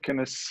taken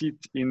a seat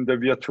in the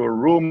virtual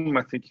room.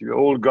 I think you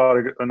all got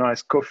a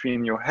nice coffee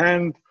in your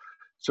hand.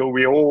 So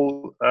we're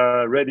all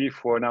ready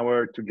for an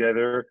hour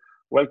together.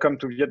 Welcome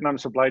to Vietnam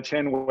Supply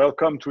Chain.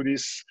 Welcome to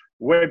this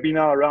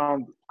webinar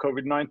around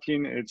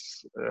COVID-19.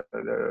 It's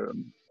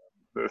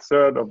the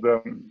third of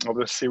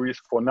the series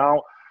for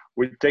now.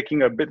 We're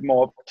taking a bit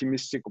more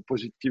optimistic or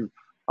positive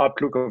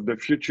outlook of the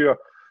future,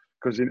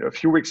 because a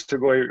few weeks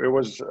ago it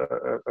was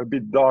a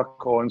bit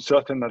dark or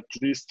uncertain. At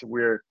least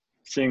we're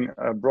seeing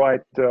a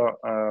brighter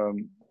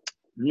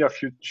near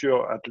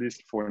future, at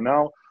least for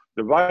now.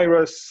 The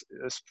virus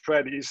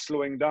spread is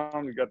slowing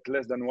down. We got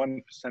less than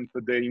 1%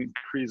 per day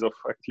increase of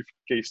active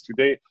case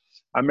today.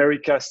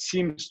 America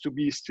seems to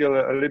be still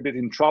a little bit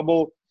in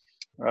trouble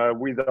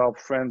with our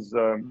friends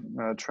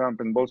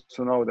Trump and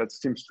Bolsonaro. That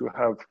seems to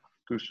have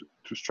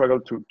to struggle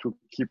to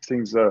keep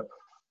things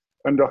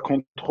under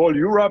control.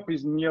 Europe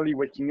is nearly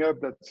waking up.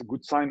 That's a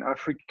good sign.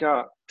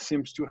 Africa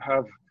seems to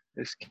have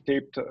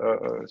escaped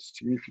a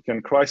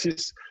significant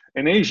crisis.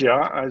 And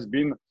Asia has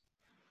been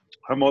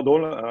a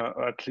model,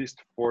 at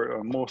least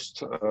for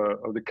most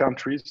of the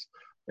countries,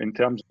 in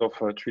terms of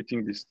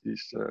treating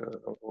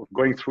or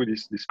going through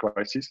this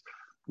crisis,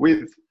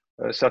 with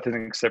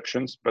certain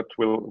exceptions, but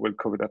we'll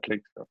cover that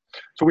later.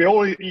 So we're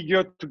all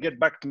eager to get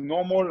back to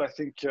normal. I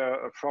think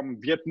from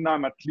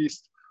Vietnam, at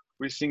least,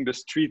 we're seeing the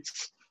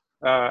streets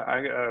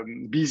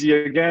busy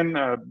again,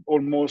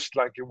 almost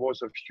like it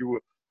was a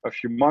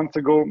few months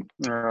ago.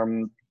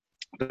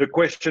 The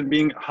question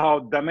being,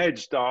 how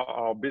damaged are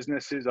our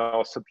businesses,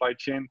 our supply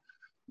chain?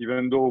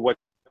 Even though what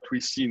we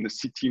see in the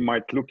city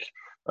might look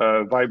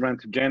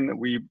vibrant again,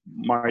 we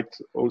might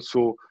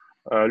also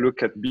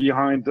look at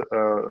behind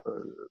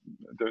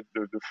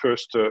the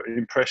first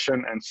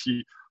impression and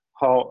see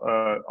how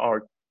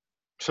our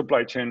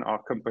supply chain,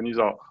 our companies,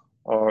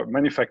 our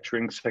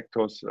manufacturing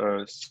sectors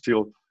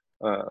still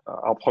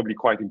are probably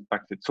quite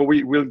impacted. So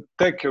we will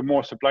take a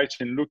more supply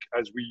chain look,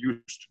 as we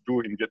used to do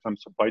in Vietnam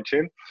supply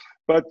chain.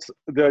 But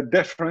the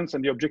difference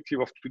and the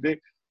objective of today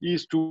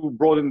is to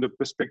broaden the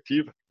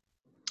perspective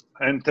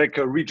and take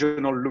a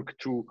regional look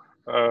to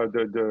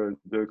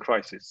the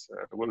crisis.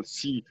 We'll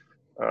see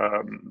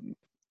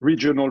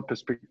regional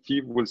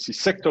perspective, we'll see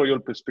sectorial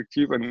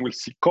perspective, and we'll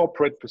see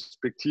corporate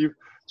perspective.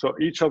 So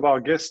each of our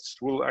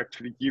guests will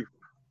actually give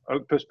a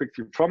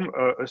perspective from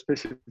a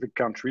specific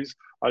countries.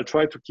 I'll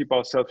try to keep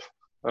ourselves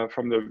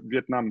from the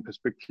Vietnam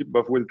perspective,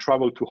 but we'll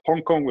travel to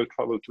Hong Kong, we'll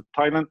travel to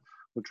Thailand,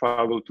 we'll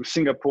travel to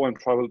Singapore, and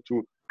travel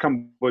to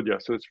Cambodia.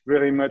 So it's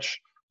very much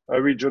a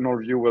regional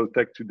view we'll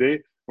take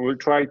today. We'll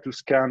try to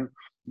scan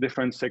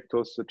different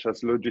sectors such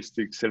as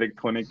logistics,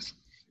 electronics,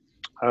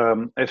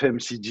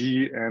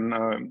 FMCG, and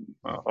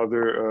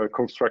other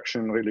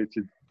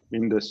construction-related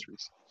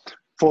industries.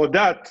 For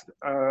that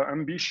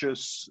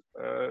ambitious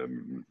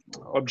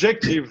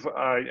objective,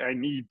 I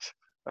need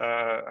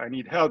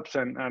help,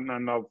 and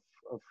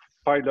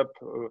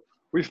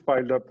we've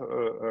piled up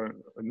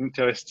an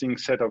interesting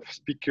set of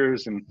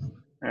speakers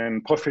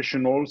and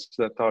professionals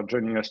that are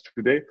joining us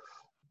today.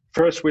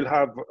 First, we'll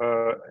have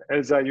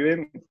Elsa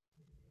Yuen.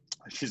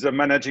 She's a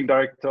managing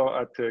director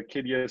at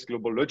KDS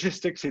Global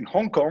Logistics in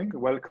Hong Kong.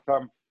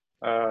 Welcome,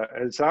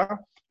 Elsa,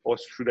 or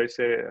should I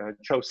say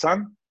Chow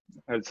San,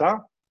 Elsa.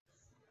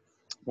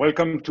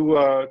 Welcome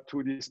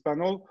to this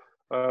panel.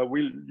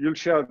 You'll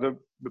share the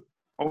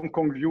Hong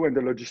Kong view and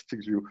the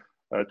logistics view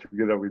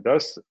together with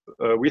us.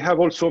 We have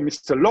also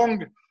Mr.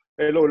 Long.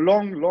 Hello,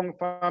 Long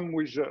Pham,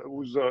 who's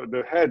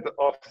the head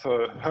of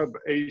Hub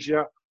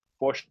Asia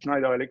for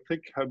Schneider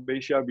Electric. Hub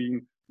Asia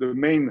being the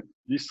main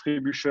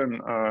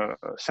distribution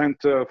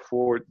center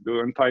for the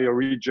entire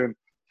region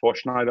for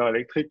Schneider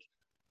Electric.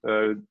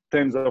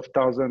 Tens of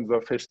thousands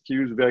of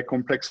SKUs, very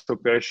complex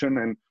operation,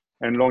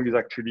 and Long is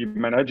actually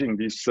managing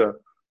this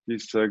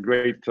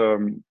great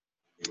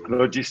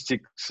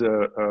logistics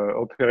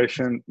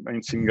operation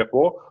in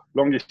Singapore.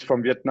 Long is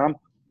from Vietnam,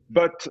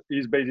 but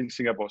is based in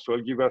Singapore. So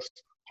it'll give us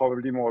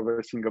probably more of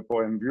a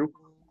Singaporean view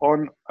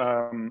on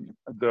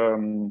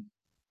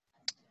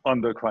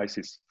the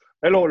crisis.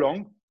 Hello,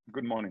 Long.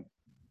 Good morning.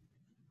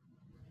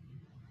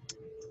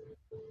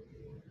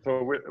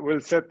 So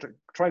we'll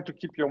try to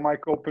keep your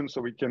mic open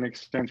so we can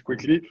exchange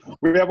quickly.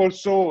 We have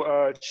also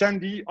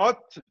Chandy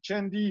Ott.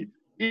 Chandy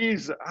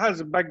has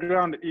a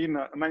background in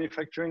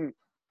manufacturing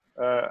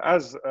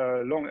as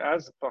long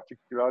as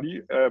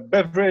particularly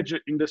beverage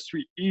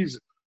industry is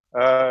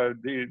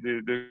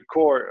the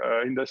core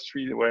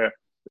industry where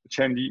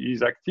Chandy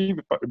is active,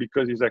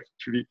 because he's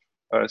actually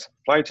a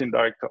supply chain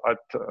director at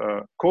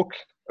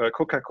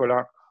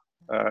Coca-Cola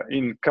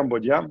in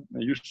Cambodia. I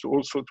used to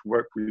also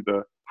work with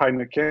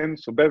Heineken,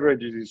 so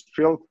beverages is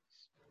field.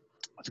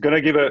 It's going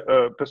to give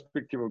a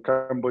perspective of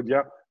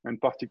Cambodia, and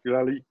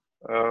particularly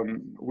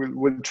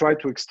we'll try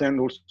to extend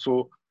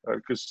also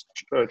because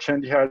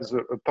Chandy has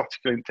a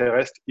particular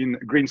interest in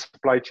green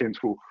supply chains,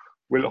 who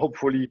will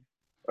hopefully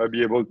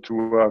be able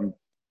to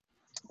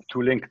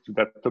link to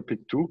that topic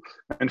too.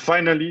 And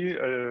finally,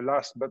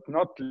 last but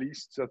not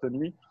least,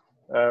 certainly,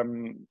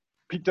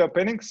 Peter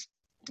Pennings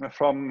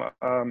from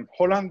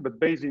Holland, but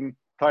based in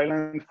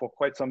Thailand for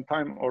quite some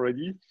time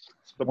already.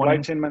 Supply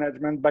chain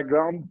management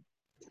background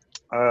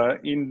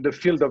in the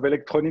field of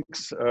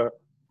electronics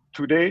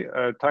today,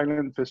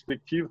 Thailand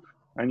perspective,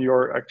 and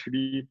you're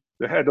actually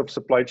the head of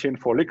supply chain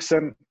for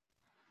Lixen,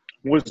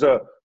 who's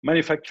a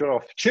manufacturer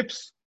of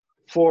chips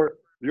for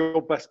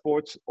your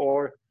passports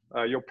or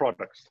your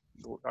products,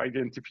 so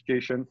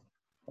identification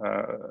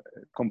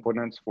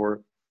components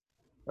for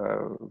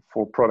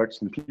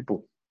products and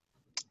people.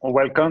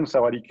 Welcome,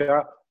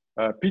 Sawadika,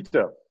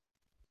 Peter.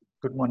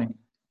 Good morning.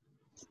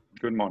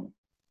 Good morning.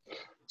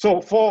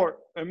 So for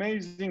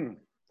amazing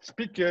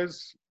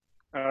speakers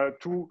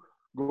to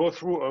go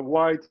through a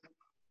wide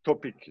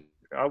topic,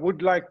 I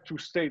would like to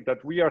state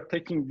that we are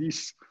taking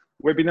this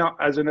webinar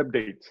as an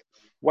update.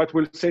 What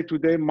we'll say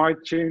today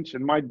might change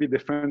and might be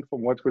different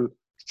from what we'll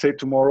say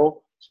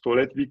tomorrow. So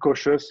let's be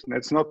cautious.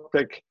 Let's not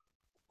take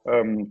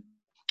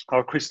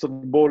our crystal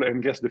ball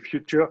and guess the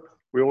future.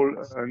 We all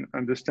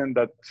understand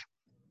that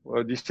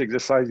this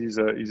exercise is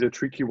a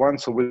tricky one.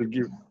 So we'll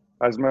give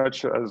as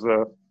much as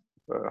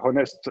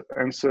honest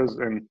answers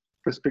and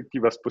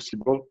perspective as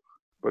possible.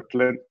 But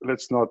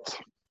let's not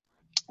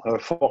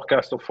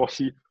forecast or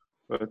foresee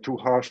too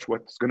harsh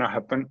what's going to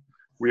happen.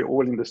 We're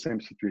all in the same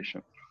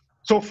situation.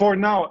 So for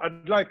now,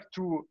 I'd like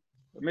to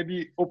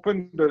maybe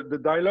open the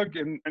dialogue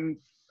and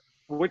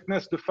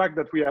witness the fact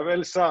that we have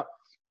Elsa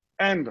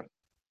and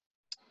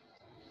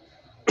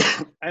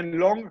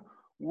Long,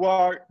 who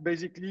are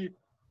basically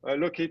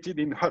located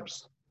in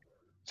hubs.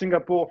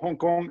 Singapore, Hong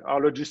Kong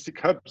are logistic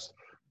hubs.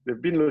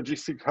 They've been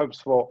logistic hubs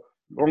for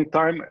a long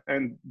time,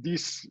 and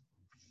this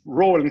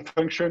role and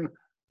function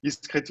is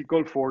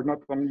critical for not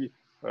only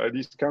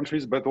these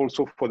countries, but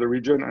also for the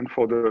region and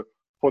for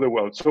the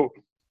world. So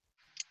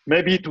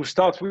maybe to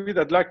start with,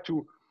 I'd like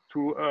to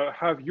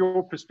have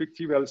your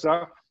perspective,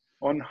 Elsa,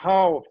 on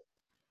how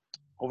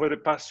over the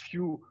past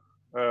few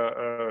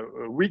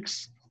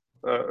weeks,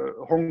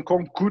 Hong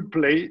Kong could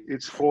play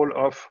its role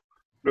of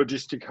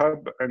logistic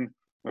hub and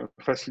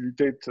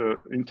facilitate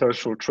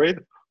international trade.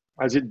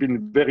 Has it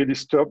been very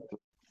disturbed,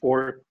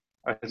 or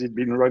has it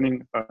been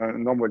running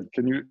normally?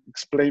 Can you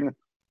explain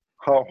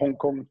how Hong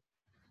Kong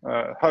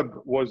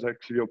hub was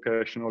actually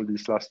operational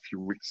these last few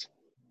weeks?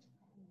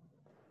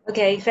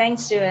 Okay,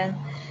 thanks, Stuart.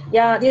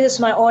 Yeah, this is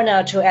my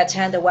honor to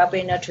attend the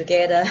webinar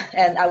together,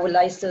 and I would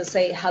like to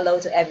say hello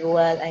to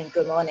everyone and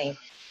good morning.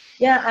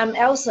 Yeah, I'm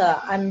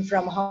Elsa. I'm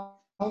from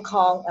Hong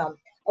Kong.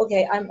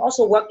 Okay, I'm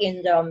also work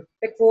in the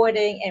freight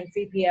forwarding and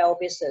 3PL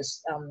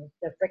business.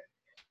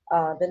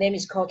 The name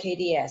is called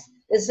KDS.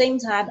 At the same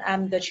time,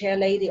 I'm the chair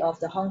lady of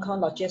the Hong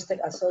Kong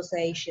Logistics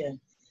Association.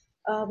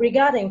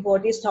 Regarding for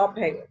this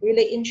topic,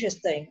 really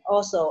interesting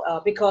also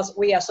because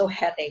we are so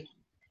headache.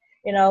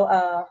 You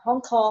know,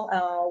 Hong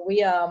Kong,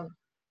 we are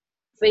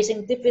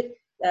facing different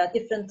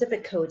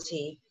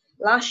difficulty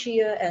last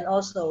year and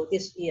also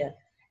this year,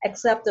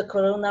 except the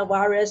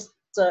coronavirus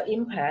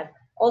impact.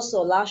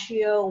 Also last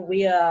year,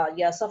 we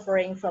are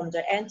suffering from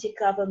the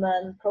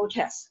anti-government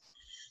protests.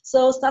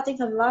 So starting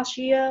from last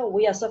year,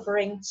 we are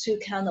suffering two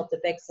kinds of the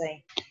big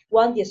thing.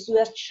 One is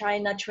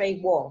US-China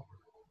trade war.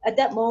 At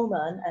that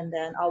moment, and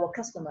then our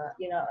customer,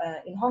 you know,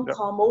 in Hong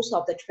Kong, most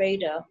of the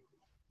trader,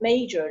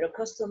 the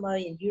customer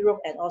in Europe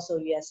and also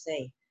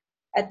USA.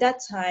 At that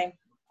time,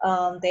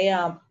 they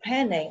are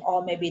planning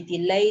or maybe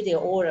delay their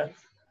order.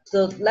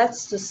 So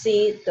let's to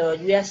see the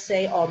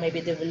USA or maybe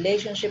the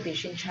relationship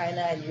between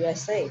China and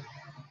USA.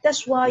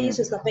 That's why this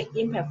is a big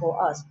impact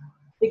for us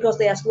because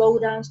they are slow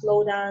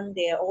down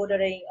their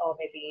ordering or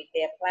maybe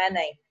their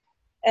planning.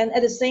 And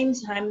at the same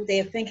time,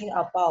 they're thinking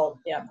about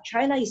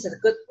China is a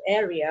good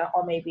area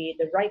or maybe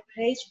the right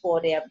place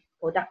for their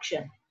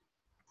production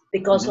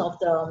because of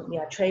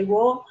the trade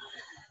war.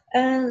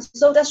 And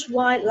so that's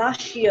why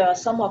last year,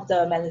 some of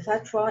the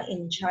manufacturers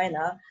in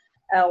China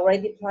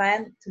already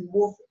planned to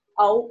move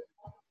out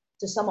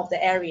to some of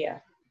the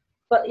area.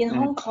 But in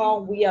Hong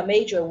Kong, we're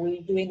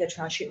doing the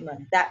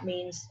transshipment. That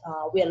means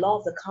we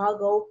allow the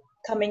cargo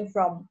coming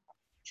from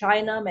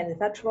China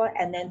manufacturer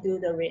and then do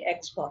the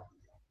re-export.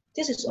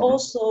 This is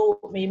also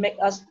may make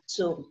us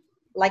to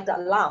like the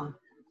alarm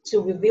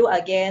to review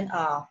again.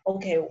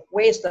 Okay,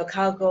 where is the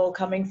cargo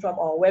coming from,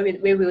 or where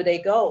will they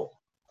go?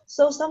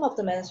 So some of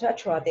the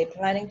manufacturers they're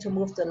planning to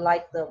move to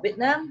like the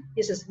Vietnam.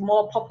 This is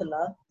more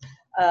popular,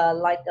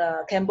 like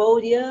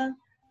Cambodia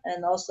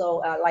and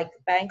also like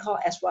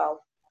Bangkok as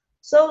well.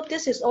 So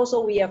this is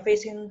also we are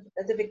facing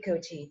a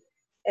difficulty,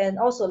 and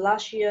also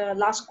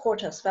last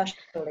quarter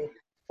especially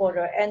for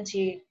the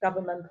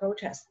anti-government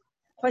protest,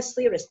 quite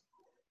serious.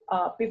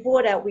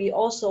 Before that,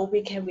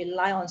 we can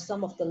rely on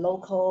some of the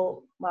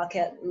local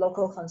market,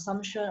 local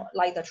consumption,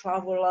 like the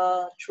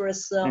traveler,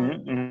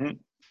 tourism.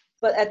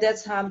 But at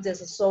that time,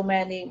 there's so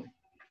many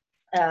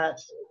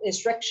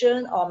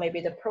restriction or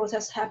maybe the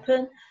protests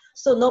happen.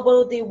 So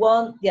nobody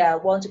want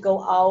to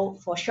go out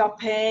for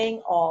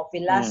shopping or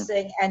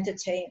relaxing,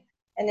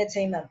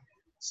 entertainment.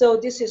 So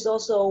this is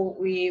also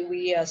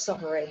we are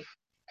suffering.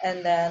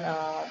 And then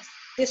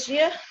this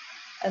year,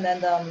 and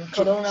then the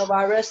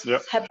coronavirus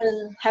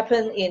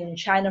happened in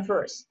China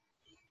first.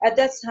 At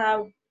that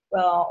time,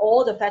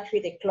 all the factory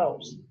they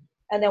closed,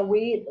 and then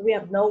we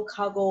have no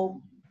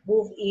cargo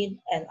move in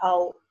and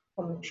out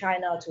from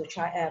China to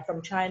China,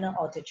 from China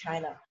or to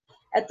China.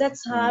 At that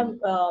time,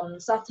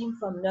 starting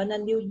from Lunar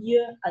New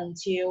Year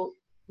until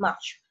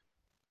March.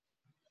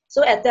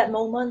 So at that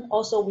moment,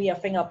 also we are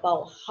thinking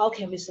about how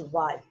can we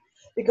survive,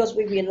 because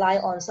we rely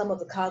on some of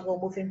the cargo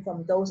moving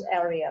from those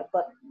areas,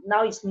 but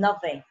now it's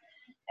nothing.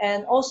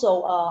 And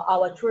also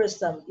our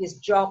tourism is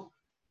dropped,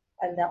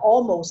 and then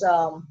almost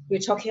we're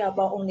talking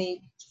about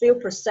only few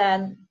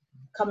percent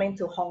coming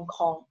to Hong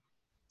Kong.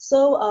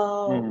 So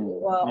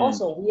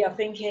also we are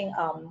thinking,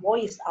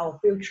 what is our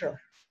future?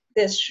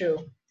 That's true.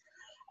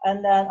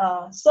 And then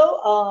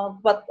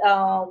but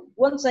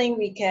one thing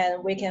we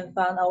can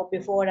find out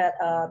before that,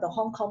 the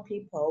Hong Kong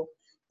people,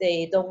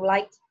 they don't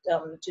like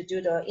to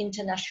do the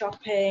internet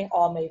shopping,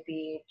 or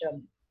maybe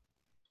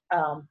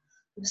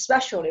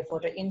especially for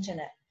the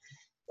internet,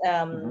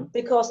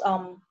 because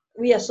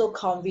we are so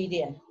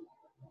convenient,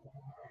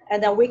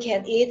 and then we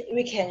can eat,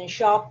 we can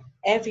shop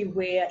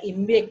everywhere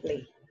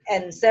immediately,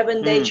 and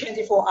 7 days,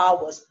 24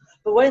 hours.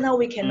 But right now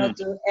we cannot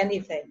do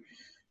anything.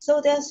 So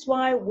that's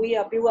why we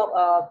are built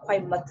up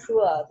quite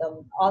mature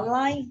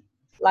online.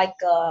 Like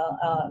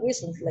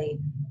recently,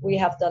 we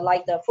have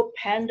the Food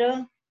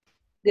Panda,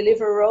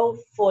 Deliveroo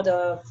for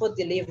the food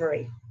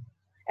delivery,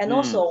 and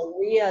also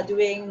we are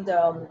doing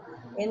the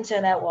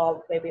internet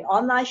or maybe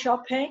online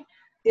shopping.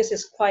 This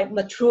is quite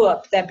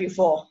mature than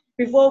before.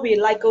 Before we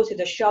like go to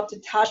the shop to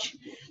touch.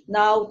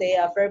 Now they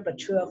are very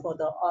mature for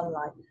the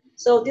online.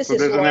 So this is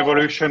there's an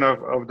evolution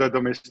of the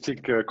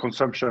domestic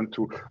consumption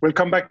too. We'll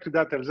come back to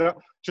that, Elsa.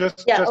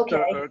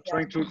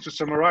 Trying to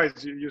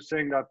summarize, you're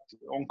saying that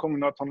Hong Kong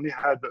not only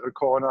had a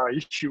corona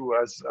issue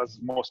as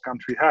most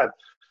countries had,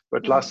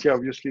 but last year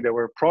obviously there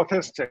were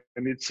protests,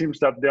 and it seems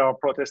that there are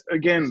protests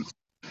again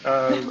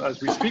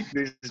as we speak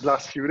these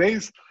last few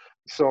days.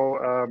 So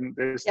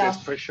there's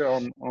pressure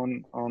on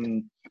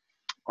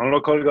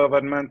local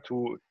government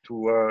to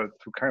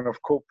kind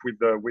of cope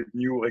with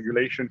new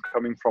regulation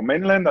coming from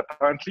mainland.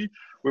 Apparently,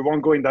 we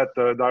won't go in that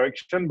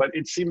direction, but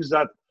it seems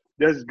that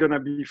there's going to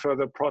be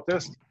further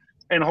protests,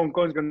 and Hong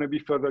Kong is going to be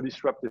further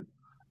disrupted.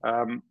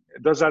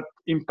 Does that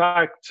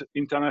impact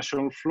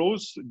international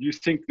flows? Do you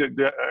think that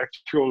the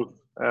actual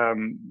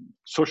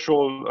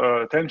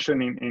social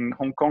tension in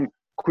Hong Kong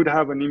could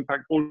have an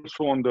impact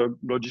also on the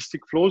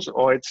logistic flows,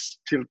 or it's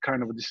still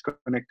kind of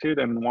disconnected,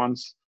 and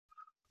once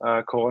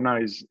Corona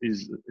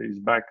is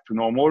back to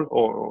normal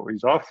or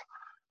is off,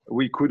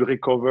 we could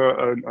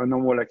recover a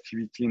normal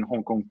activity in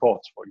Hong Kong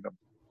ports, for example?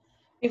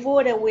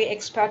 Before that, we're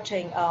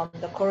expecting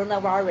the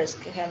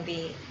coronavirus can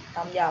be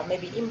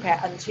maybe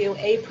impact until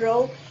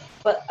April,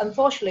 but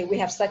unfortunately we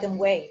have second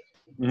wave.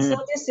 So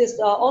this is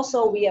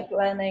also we are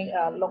planning.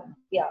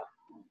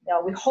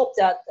 We hope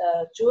that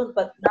June,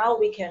 but now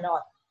we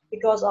cannot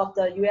because of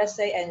the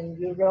USA and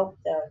Europe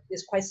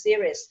is quite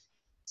serious.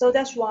 So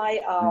that's why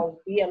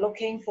we are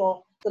looking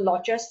for the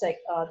logistic,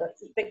 the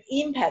big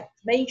impact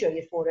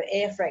majorly for the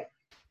air freight,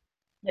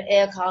 the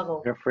air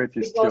cargo. Air freight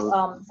is because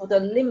still... for the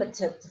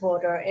limited for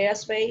the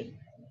airspace.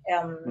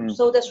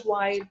 So that's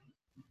why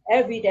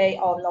every day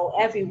or no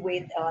every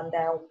week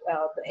the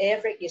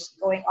air freight is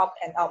going up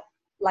and up,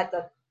 like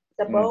the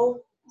double,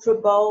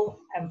 triple,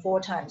 and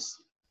 4 times.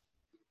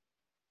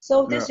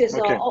 So this is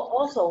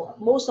also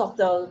most of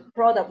the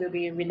product will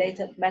be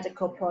related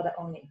medical product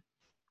only.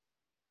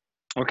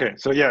 Okay,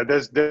 so yeah,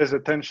 there's a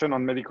tension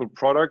on medical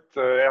product.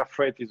 Air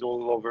freight is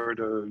all over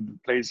the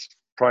place.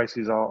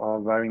 Prices are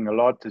varying a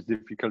lot. It's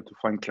difficult to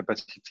find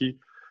capacity,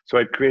 so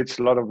it creates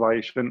a lot of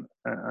variation.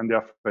 And the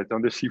air freight,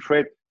 on the sea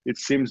freight, it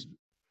seems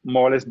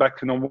more or less back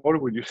to normal.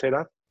 Would you say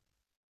that?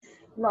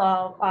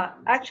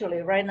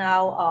 Actually, right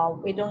now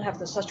we don't have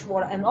such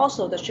water, and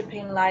also the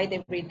shipping line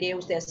they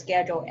reduce their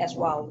schedule as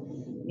well.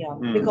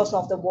 Because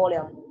of the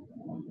volume.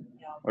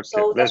 Okay,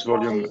 so less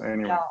volume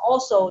anyway.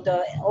 Also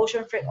the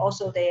ocean freight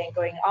also they are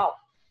going up.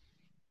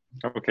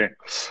 Okay,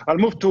 I'll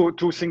move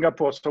to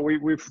Singapore. So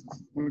we're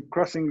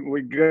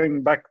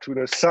going back to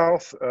the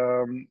south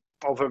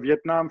of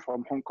Vietnam,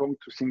 from Hong Kong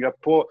to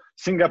Singapore.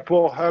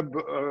 Singapore hub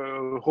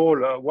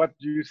role. What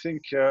do you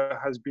think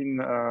has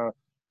been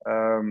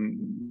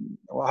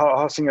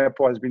how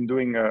Singapore has been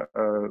doing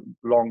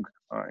long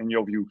in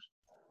your views?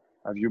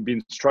 Have you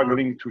been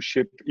struggling to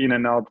ship in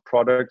and out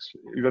products,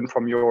 even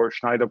from your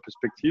Schneider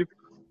perspective,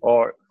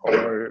 or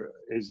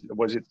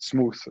was it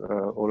smooth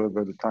all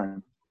over the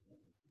time?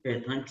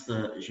 Okay, thanks,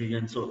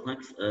 Julian. So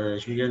thanks,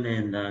 Julian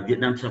and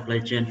Vietnam Supply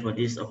Chain for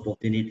this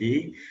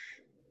opportunity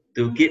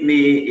to keep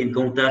me in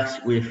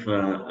contact with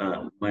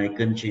my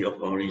country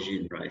of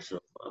origin, right? So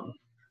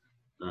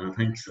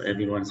thanks,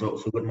 everyone. So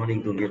good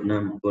morning to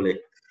Vietnam colleague.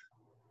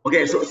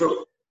 Okay,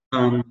 so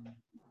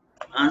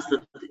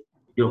answer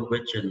your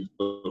question.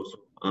 So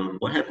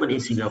what happened in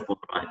Singapore,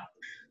 right?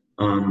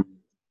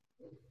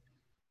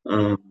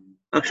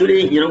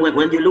 Actually, you know,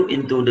 when you look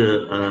into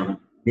the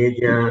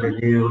media, the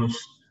news,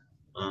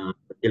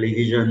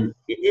 television,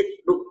 it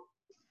looked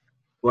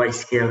quite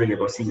scary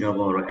about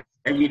Singapore, right?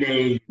 Every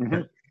day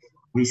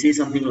we see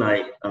something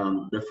like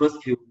the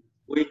first few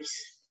weeks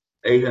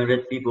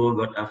 800 people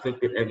got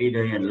affected every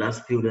day, and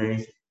last few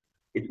days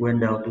it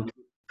went down to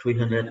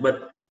 300.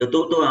 But the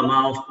total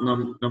amount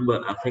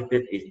number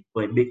affected is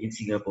quite big in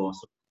Singapore.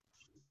 So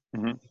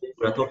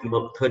we are talking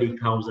about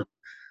 30,000.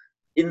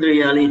 In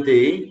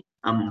reality,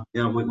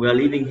 we are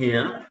living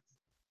here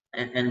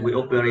and we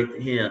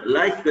operate here.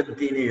 Life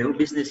continue,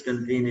 business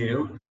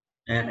continue,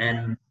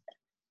 and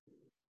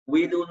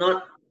we do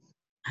not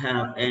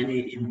have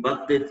any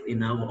impacted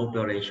in our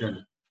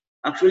operation.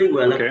 Actually,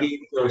 we're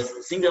lucky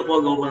because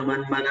Singapore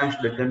government manage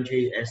the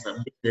country as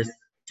a business.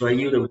 So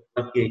you the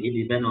lucky, it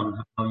depends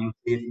on how you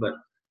see it. But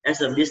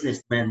as a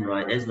businessman,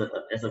 right, as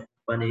a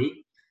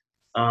company,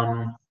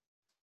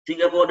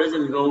 Singapore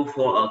doesn't go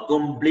for a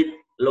complete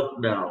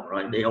lockdown,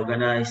 right? They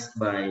organize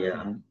by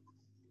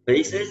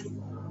phases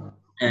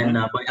and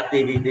by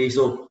activity.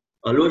 So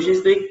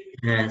logistics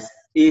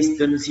is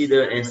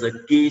considered as a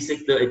key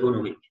sector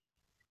economic.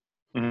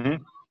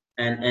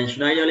 And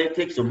Schneider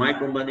Electric, so my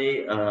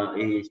company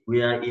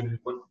we are in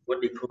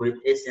what they call it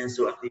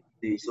essential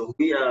activity. So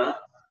we are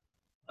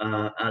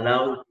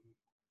allowed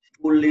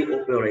fully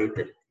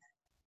operated.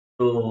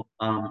 So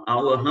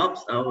our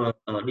hubs, our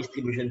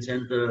distribution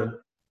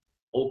center,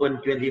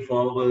 open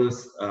 24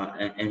 hours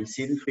and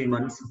since 3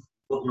 months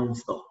work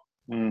non-stop.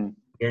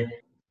 Okay,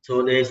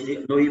 so there's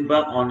no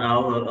impact on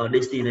our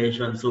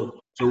destination. So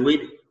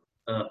with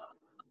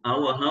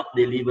our hub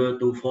deliver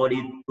to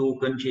 42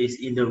 countries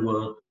in the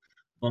world,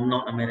 from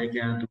North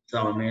America to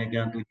South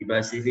America to the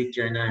Pacific,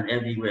 China, and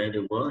everywhere in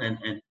the world,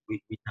 and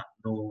we have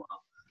no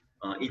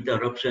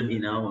interruption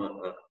in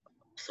our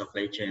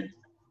supply chain.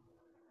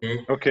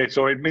 Okay,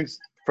 so it means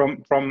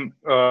from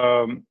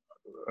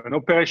an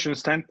operation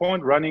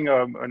standpoint, running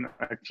an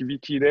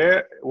activity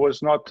there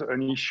was not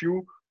an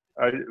issue.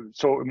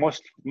 So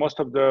most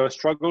of the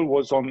struggle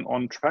was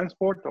on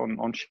transport,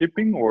 on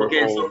shipping, or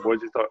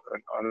was it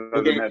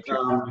another magic?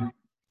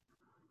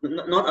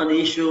 Not an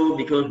issue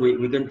because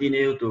we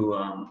continue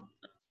to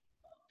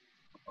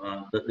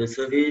the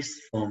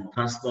service from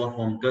transport,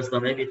 from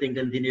custom, everything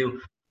continue.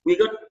 We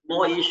got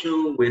more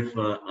issue with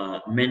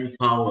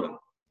manpower.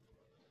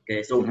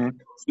 Okay, so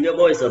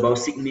Singapore is about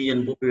 6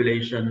 million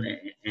population,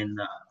 and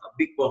a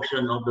big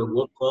portion of the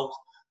workforce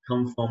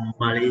come from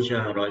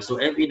Malaysia, right? So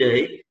every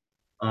day,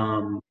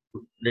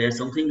 there's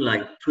something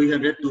like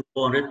 300 to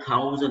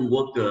 400,000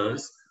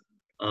 workers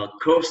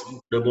cross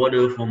the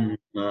border from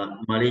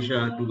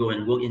Malaysia to go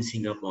and work in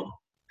Singapore.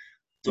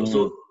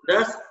 So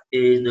that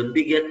is the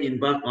biggest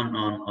impact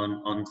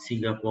on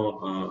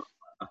Singapore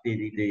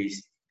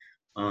activities.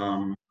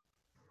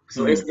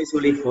 So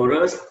especially for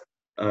us,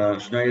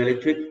 Schneider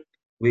Electric,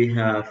 we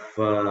have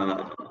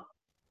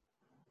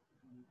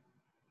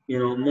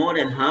more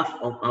than half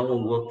of our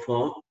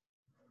workforce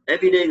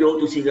every day go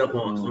to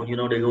Singapore. So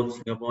they go to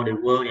Singapore, they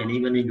work, and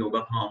even they go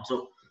back home.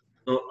 So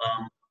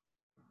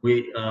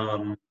we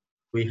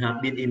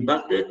have been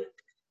impacted.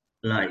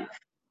 Like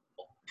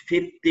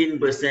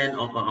 15%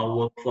 of our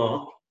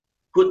workforce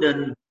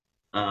couldn't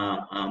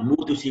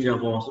move to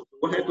Singapore. So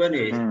what happened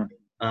is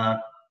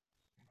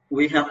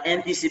we have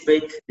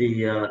anticipated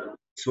the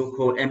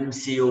so-called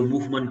MCO,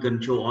 movement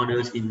control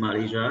orders in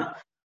Malaysia,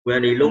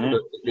 where they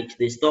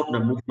they stop the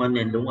movement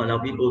and don't allow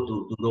people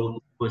to go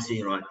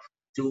overseas, right?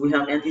 So we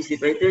have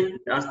anticipated,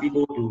 asked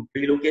people to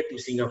relocate to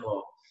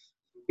Singapore.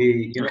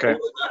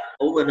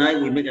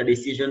 Overnight we make a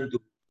decision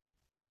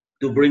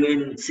to bring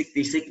in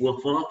 66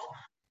 workforce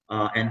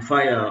and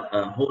fire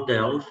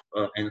hotels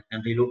and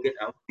relocate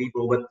our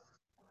people, but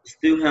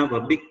still have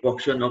a big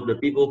portion of the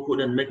people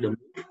couldn't make the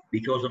move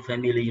because of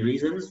family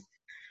reasons.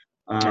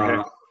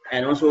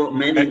 And also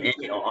many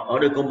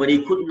other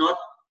company could not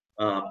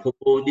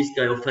propose this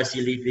kind of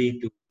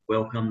facility to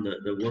welcome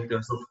the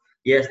workers. So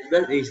yes,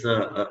 that is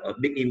a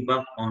big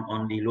impact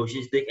on the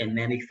logistic and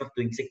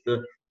manufacturing sector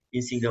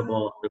in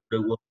Singapore,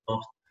 the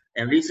workforce.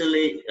 And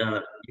recently,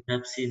 you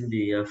have seen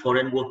the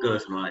foreign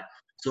workers, right?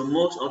 So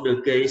most of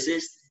the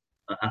cases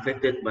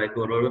affected by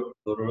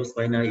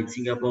coronavirus in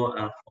Singapore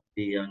are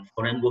the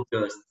foreign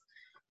workers,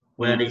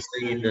 where they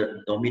stay in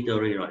the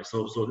dormitory, right?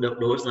 So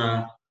those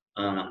are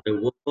the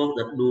workforce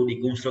that do the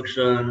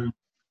construction,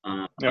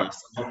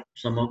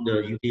 some of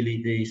the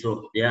utility.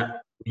 So yeah,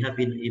 we have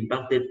been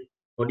impacted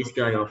for this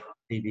kind of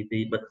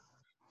activity, but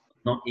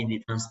not in the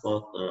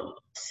transport,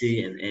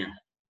 sea and air.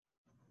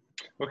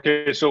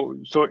 Okay, so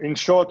in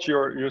short,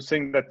 you're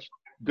saying that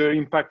the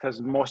impact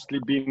has mostly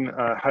been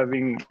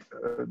having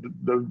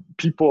the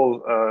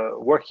people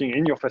working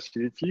in your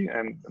facility,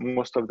 and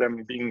most of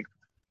them being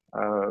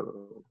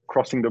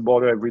crossing the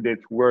border every day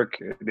to work.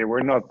 They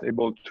were not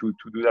able to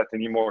do that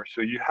anymore.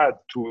 So you had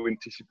to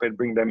anticipate,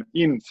 bring them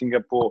in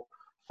Singapore,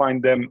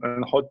 find them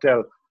a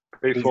hotel,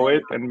 pay for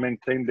it, and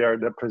maintain their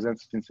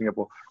presence in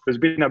Singapore. There's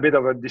been a bit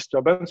of a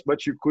disturbance,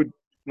 but you could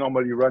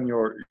normally run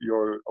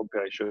your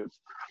operations.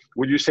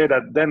 Would you say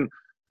that then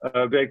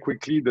very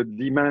quickly the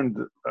demand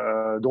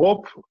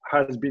drop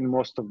has been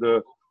most of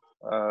the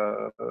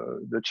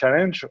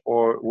challenge,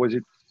 or was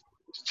it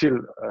still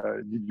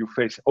did you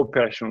face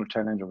operational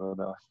challenge over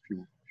the last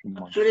few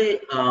months?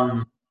 Actually,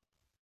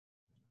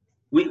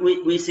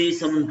 we see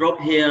some drop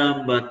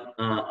here, but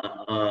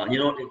you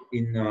know,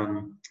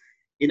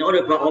 in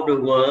other part of the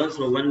world.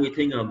 So when we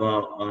think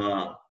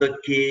about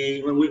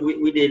Turkey, when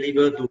we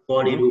deliver to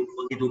 40 to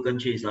 42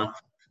 countries,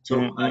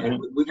 so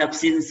we have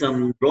seen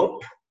some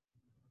drop,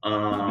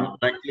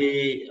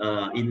 likely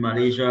in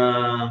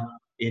Malaysia,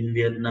 in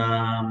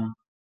Vietnam,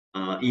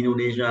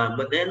 Indonesia,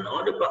 but then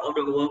other part of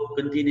the world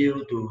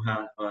continue to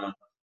have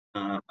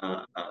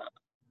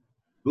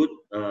good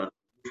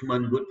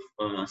movement, good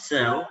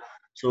sell.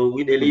 So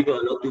we deliver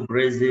a lot to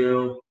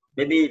Brazil.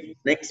 Maybe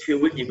next few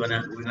weeks we're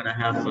gonna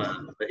have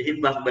the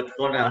impact, but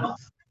for now,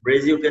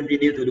 Brazil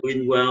continue to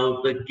doing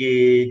well.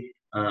 Turkey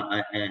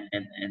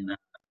and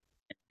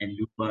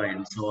Dubai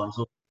and so on.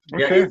 So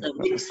there is a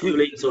mixed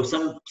feeling. So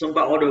some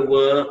part of the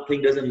world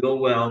thing doesn't go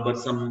well, but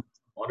some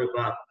other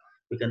part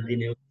we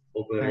continue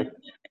over it.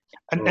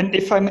 So, and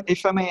if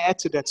I may add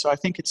to that, so I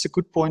think it's a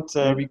good point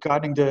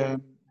regarding the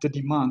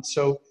demand.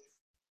 So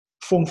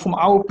from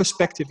our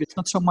perspective, it's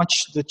not so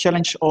much the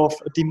challenge of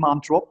a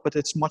demand drop, but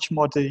it's much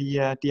more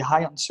the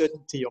high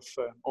uncertainty of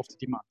the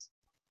demand.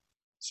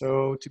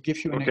 So to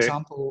give you an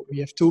example, we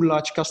have 2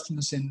 large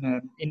customers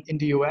in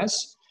the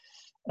US.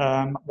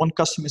 One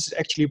customer is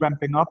actually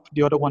ramping up,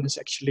 the other one is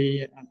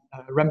actually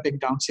ramping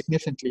down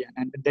significantly,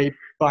 and they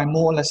buy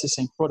more or less the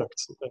same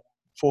product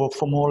for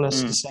more or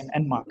less the same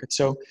end market.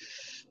 So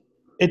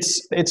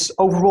it's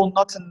overall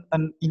not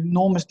an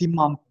enormous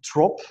demand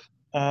drop,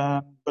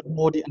 but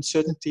more the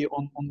uncertainty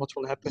on what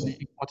will happen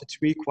in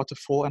Q3,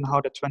 Q4, and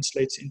how that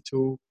translates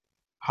into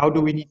how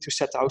do we need to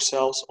set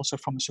ourselves also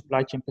from a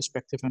supply chain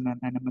perspective and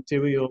a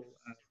material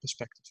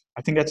perspective.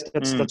 I think that's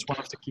one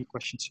of the key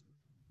questions.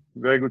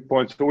 Very good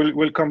point. So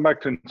we'll come back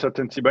to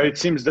uncertainty, but it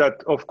seems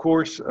that, of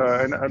course,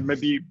 and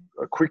maybe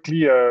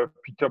quickly,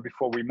 Peter,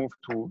 before we move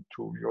to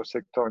your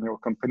sector and your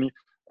company,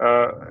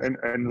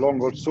 and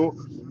Long also,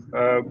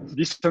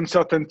 this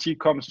uncertainty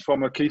comes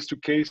from a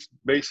case-to-case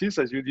basis,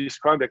 as you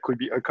described. There could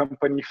be a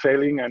company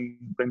failing and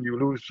then you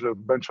lose a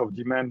bunch of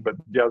demand, but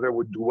the other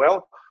would do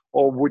well.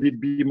 Or would it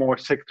be more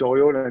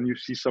sectorial and you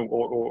see some,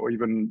 or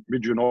even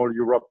regional?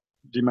 Europe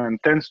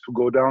demand tends to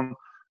go down,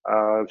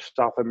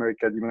 South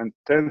America demand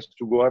tends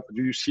to go up.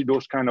 Do you see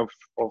those kind of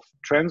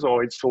trends,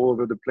 or it's all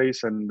over the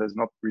place and there's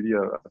not really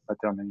a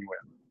pattern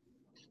anywhere?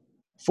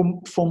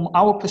 From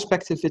our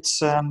perspective,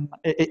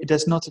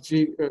 there's not a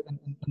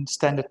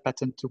standard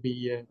pattern to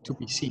be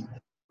seen,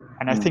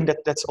 and I think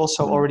that's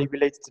also already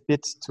related a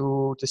bit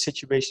to the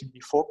situation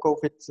before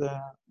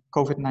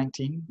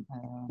COVID-19.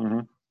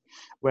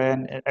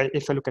 When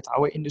if I look at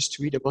our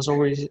industry, there was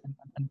always a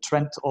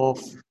trend of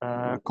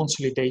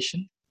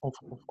consolidation of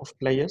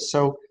players.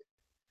 So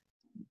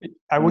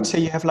I would say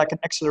you have like an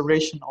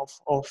acceleration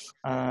of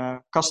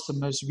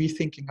customers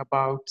rethinking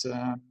about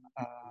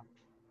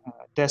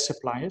their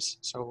suppliers.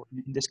 So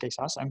in this case,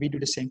 us, and we do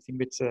the same thing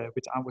with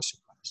our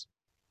suppliers.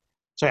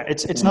 So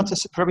it's not a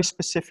very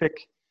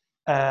specific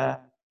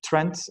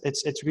trend.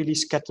 It's really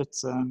scattered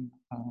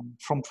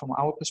from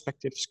our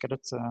perspective,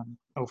 scattered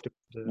over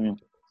the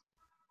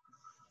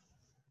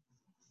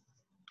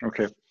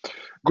Okay,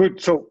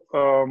 good. So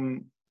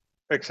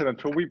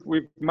excellent. So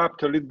we've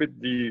mapped a little bit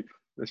the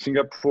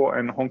Singapore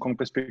and Hong Kong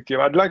perspective.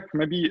 I'd like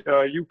maybe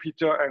you,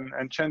 Peter,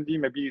 and Chandy,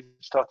 maybe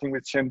starting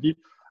with Chandy.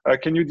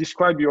 Can you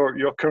describe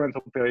your current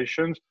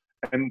operations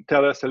and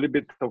tell us a little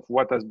bit of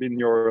what has been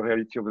your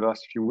reality over the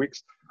last few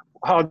weeks?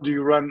 How do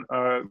you run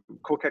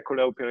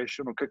Coca-Cola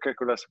operation or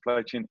Coca-Cola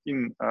supply chain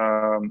in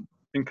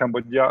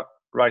Cambodia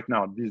right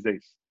now, these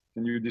days?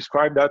 Can you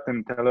describe that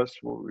and tell us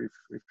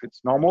if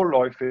it's normal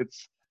or if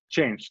it's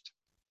changed?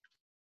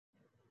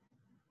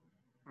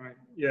 Right.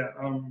 Yeah.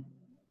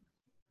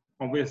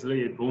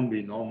 Obviously, it won't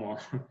be normal.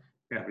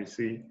 Yeah, we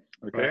see.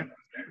 Okay.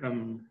 But,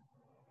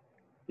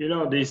 you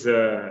know,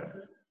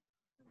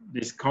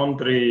 this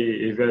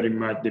country is very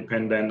much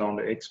dependent on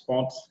the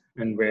exports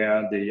and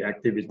where the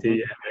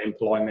activity and the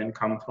employment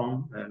come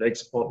from. The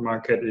export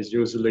market is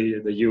usually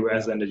the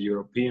US and the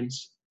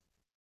Europeans.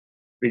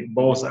 We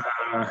both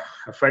are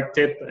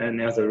affected,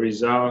 and as a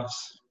result,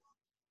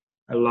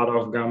 a lot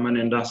of government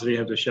industry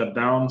have to shut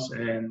down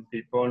and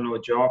people no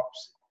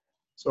jobs.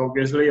 So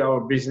obviously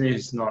our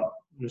business is not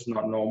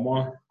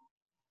normal.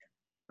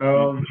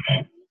 But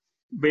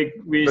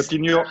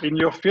in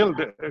your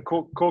field,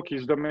 Coke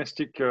is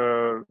domestic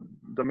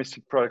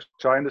products.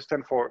 So I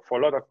understand for a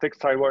lot of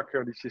textile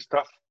workers, this is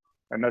tough,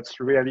 and that's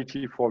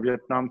reality for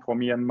Vietnam, for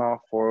Myanmar,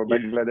 for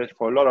Bangladesh,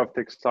 for a lot of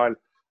textile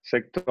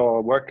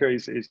sector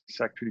workers is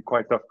actually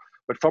quite tough.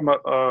 But from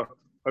a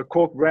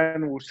Coke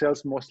brand who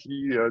sells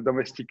mostly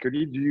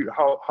domestically,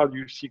 how do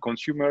you see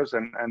consumers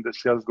and the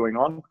sales going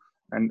on?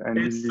 And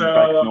is it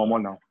back to normal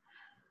now?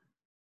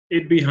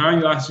 It's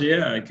behind last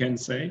year, I can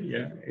say.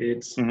 Yeah,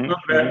 it's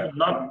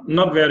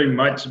not very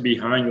much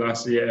behind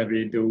last year.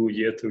 We do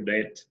year to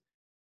date.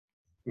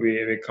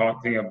 We're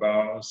talking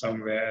about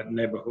somewhere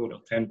neighborhood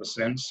of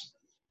 10%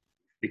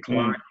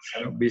 decline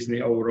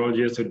business overall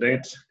year to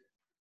date.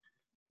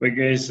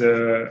 Because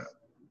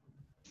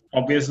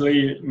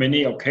obviously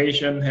many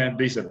occasions have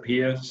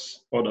disappeared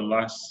for the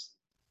last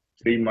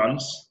 3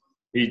 months.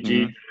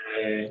 E.g.,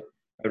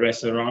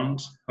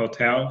 restaurants,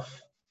 hotels,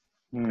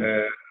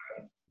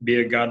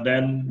 beer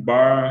garden,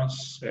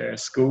 bars,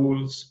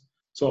 schools.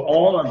 So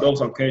all of those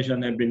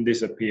occasions have been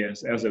disappeared.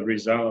 As a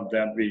result of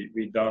that,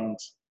 we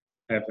don't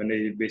have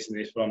any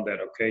business from that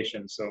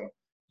occasion. So,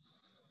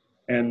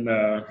 and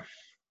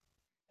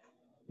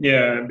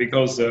yeah,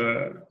 because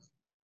in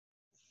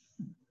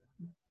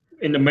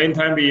the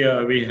meantime,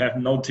 we have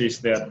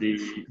noticed that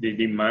the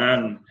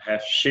demand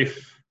has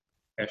shifted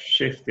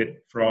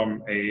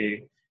from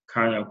a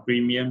kind of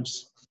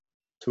premiums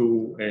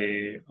to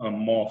a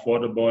more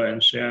affordable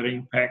and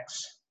sharing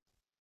packs.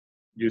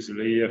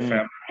 Usually a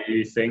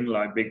family thing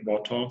like big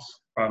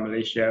bottles,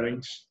 family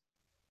sharings.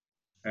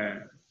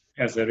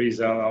 As a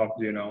result of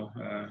the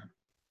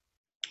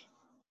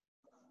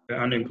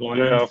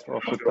unemployment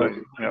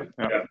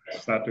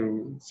start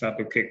to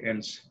kick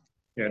in.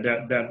 Yeah,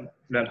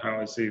 that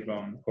how I see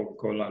from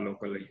Coca-Cola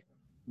locally.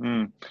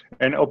 And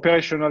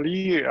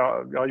operationally,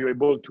 are you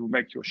able to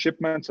make your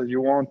shipments as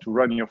you want, to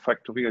run your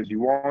factory as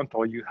you want,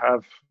 or you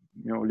have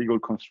legal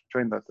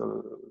constraint that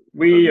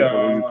we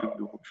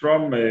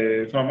from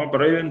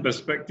operating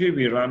perspective,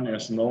 we run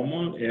as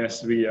normal.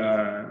 As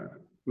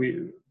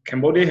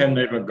Cambodia has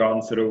never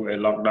gone through a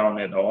lockdown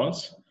at all.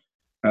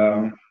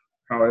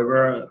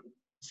 However,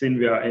 since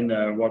we are in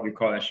what we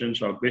call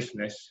essential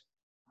business,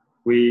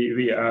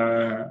 we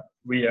are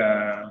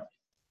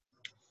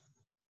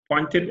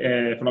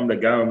pointed from the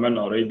government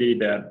already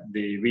that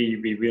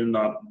we will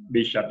not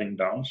be shutting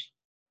down.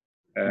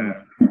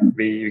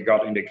 We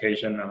got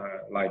indication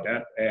like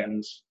that,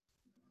 and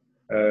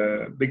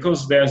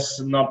because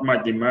there's not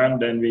much demand,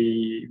 then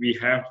we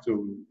have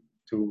to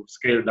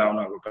scale down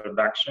our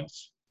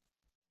productions,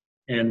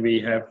 and we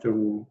have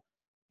to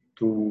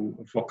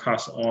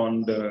focus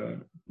on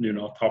the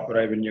top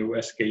revenue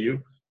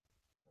SKU.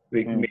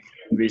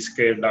 We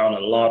scale down a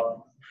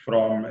lot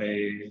from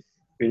a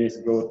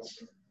finished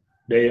goods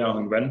day of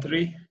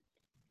inventory,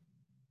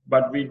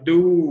 but we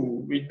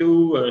do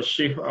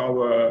shift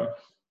our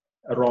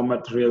raw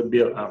material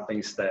build up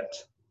instead,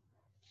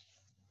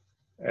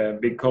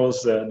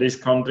 because this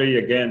country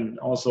again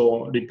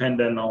also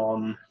dependent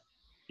on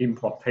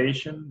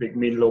importation. Big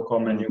mean local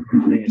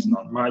manufacturing is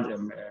not much,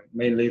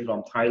 mainly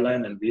from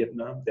Thailand and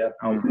Vietnam. That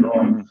our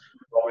raw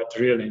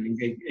material and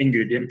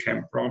ingredient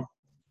came from,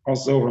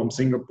 also from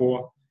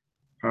Singapore,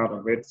 part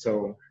of it.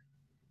 So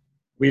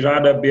we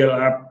rather build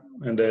up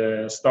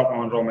the stock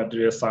on raw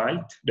material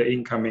side, the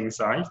incoming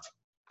side,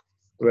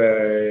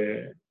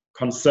 where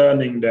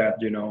concerning that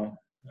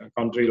a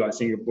country like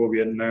Singapore,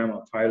 Vietnam,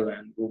 or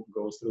Thailand who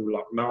goes through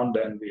lockdown,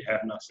 then we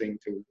have nothing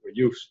to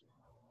produce.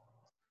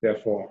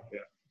 Therefore,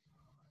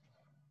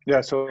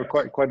 so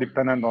quite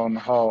dependent on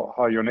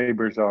how your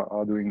neighbors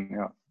are doing.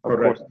 Of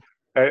correct. Course.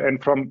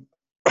 And from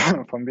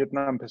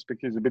Vietnam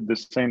perspective, it's a bit the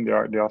same.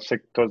 There are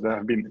sectors that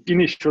have been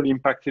initially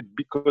impacted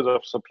because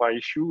of supply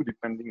issue,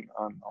 depending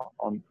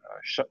on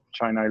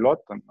China a lot.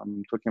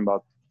 I'm talking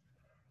about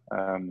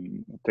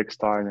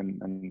textile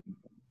and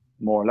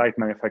more light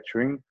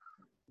manufacturing.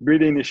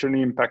 Really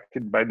initially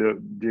impacted by the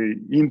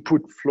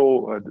input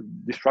flow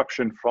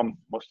disruption from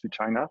mostly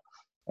China,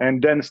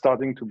 and then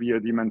starting to be a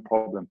demand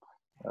problem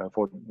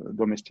for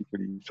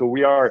domestically. So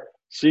we are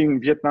seeing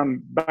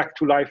Vietnam back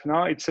to life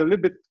now. It's a little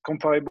bit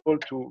comparable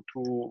to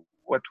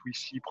what we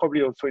see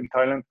probably also in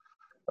Thailand.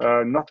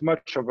 Not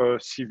much of a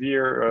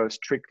severe,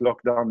 strict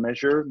lockdown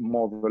measure,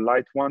 more of a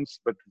light ones,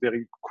 but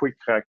very quick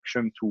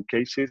reaction to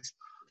cases,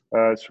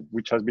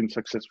 which has been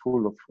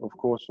successful, of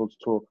course,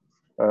 also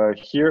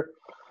here.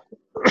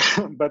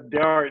 But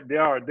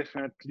there are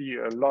definitely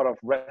a lot of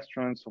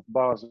restaurants, of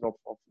bars, of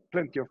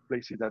plenty of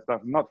places that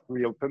have not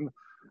reopened.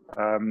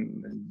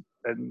 And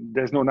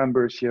there's no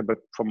numbers here, but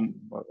from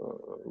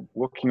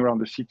walking around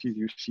the cities,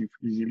 you see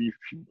easily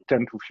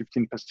 10 to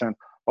 15%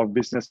 of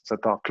business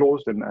that are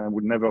closed and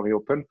would never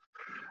reopen.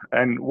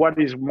 And what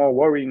is more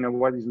worrying and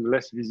what is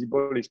less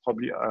visible is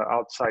probably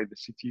outside the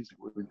cities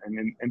and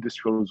in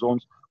industrial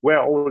zones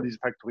where all these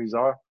factories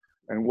are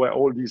and where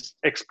all these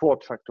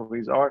export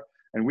factories are.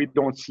 And we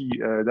don't see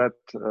that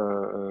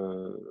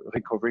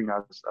recovering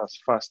as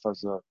fast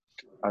as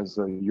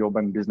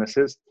urban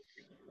businesses.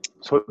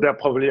 So there are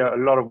probably a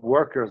lot of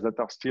workers that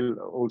are still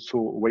also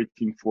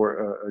waiting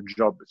for a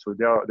job. So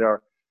the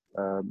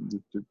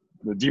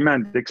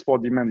demand, the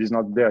export demand is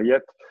not there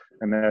yet,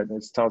 and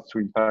it starts to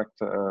impact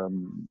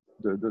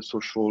the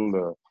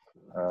social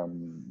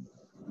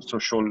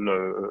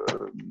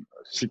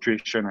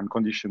situation and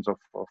conditions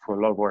for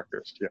a lot of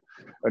workers here.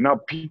 Now,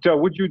 Peter,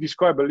 would you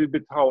describe a little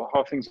bit how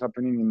things are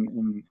happening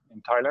in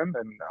Thailand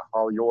and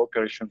how your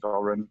operations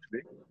are running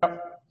today?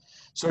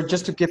 So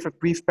just to give a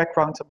brief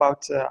background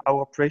about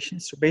our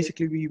operations. So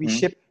basically we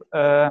ship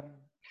to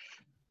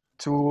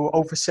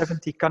over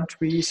 70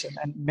 countries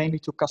and mainly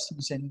to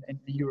customers in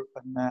Europe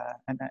and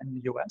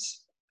the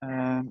US.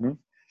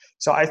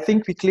 So I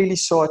think we clearly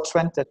saw a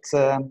trend that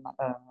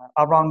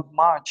around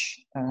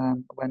March,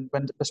 when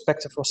the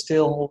perspective was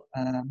still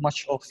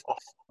much of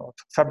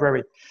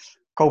February,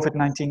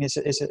 COVID-19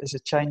 is a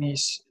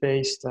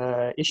Chinese-based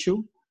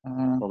issue.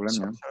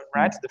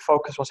 Right, the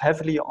focus was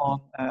heavily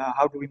on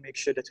how do we make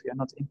sure that we are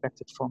not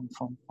impacted from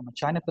a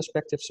China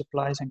perspective,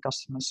 suppliers and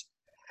customers,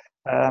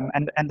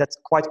 and that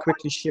quite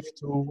quickly shift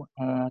to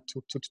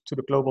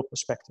the global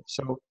perspective.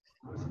 So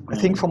I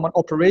think from an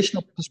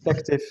operational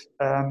perspective,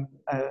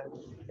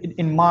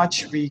 in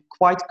March we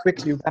quite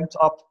quickly ramped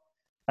up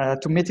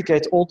to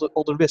mitigate all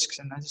the risks,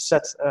 and as I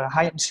said,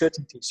 high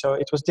uncertainty. So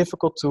it was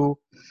difficult to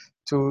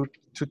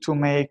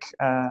make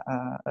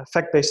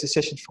fact-based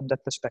decisions from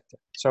that perspective.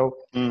 So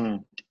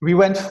we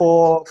went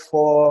for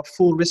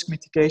full risk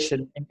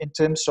mitigation in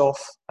terms of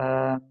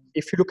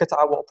if you look at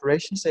our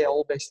operations, they are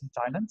all based in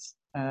Thailand.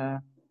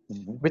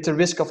 With the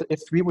risk of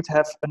if we would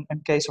have a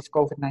case of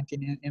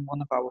COVID-19 in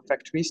one of our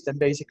factories, then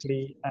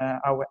basically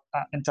our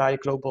entire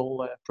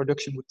global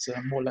production would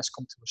more or less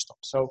come to a stop.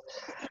 So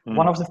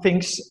one of the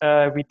things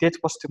we did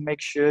was to make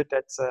sure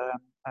that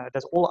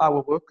that all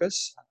our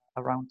workers,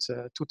 around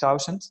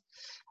 2,000,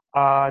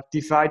 are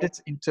divided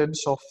in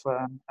terms of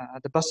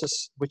the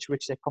buses which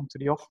they come to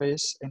the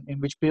office, in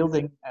which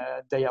building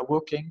they are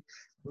working.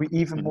 We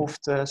even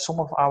moved some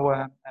of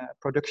our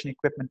production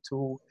equipment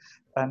to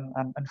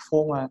a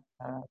former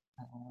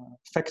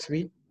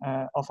factory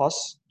of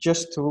us,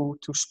 just to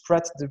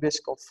spread the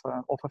risk of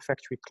a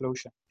factory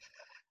closure.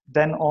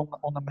 Then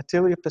on a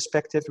material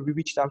perspective, we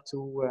reached out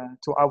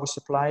to our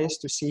suppliers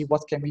to see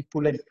what can we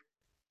pull in.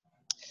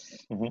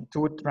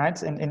 To it,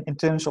 right, in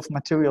terms of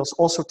materials,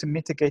 also to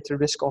mitigate the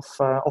risk of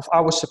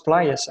our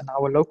suppliers and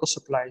our local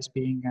suppliers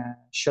being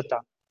shut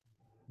down.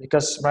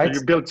 Because, right,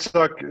 so you built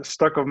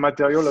stock of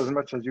material as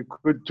much as you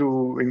could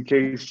to, in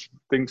case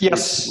things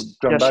would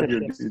turn bad,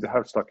 you'd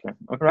have stock. Yeah.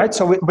 Okay. Right.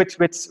 So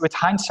with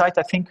hindsight,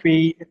 I think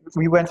we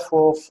went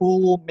for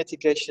full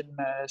mitigation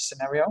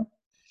scenario,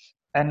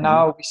 and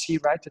now we see,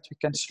 right, that we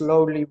can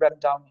slowly ramp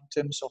down in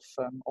terms of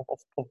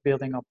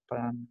building up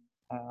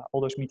all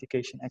those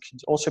mitigation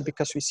actions. Also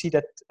because we see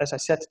that, as I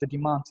said, the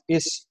demand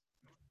is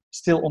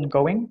still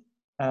ongoing.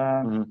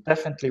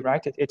 Definitely,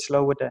 right. It's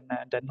lower than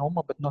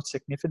normal, but not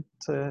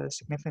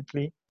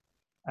significantly.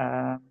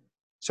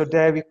 So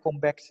there we come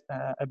back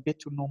a bit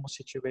to normal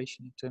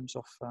situation in terms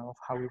of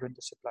how we run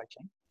the supply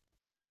chain.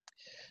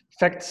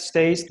 Fact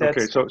stays that.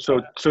 Okay,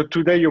 so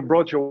today you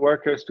brought your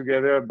workers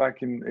together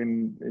back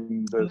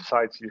in the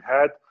sites you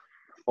had,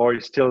 or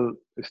is still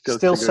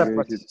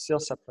separate? Still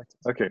separate.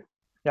 Okay.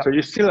 Yeah. So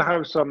you still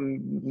have some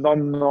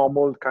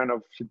non-normal kind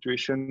of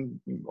situation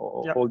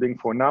holding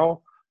for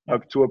now,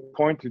 up to a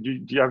point. Have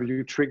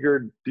you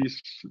triggered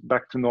this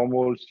back to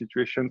normal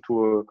situation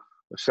to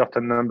a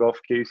certain number of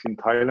cases in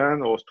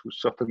Thailand, or to a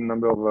certain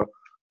number of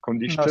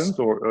conditions,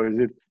 or is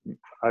it?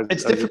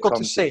 It's difficult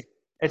to say.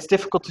 It's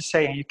difficult to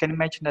say, and you can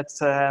imagine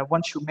that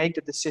once you make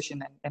the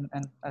decision, and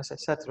as I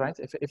said, right,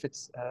 if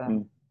it's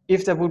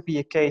if there would be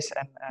a case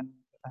and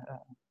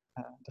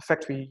the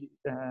factory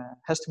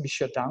has to be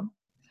shut down.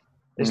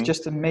 It's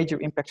just a major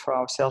impact for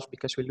ourselves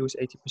because we lose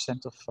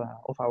 80%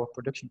 of our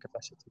production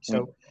capacity.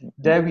 So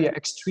there we are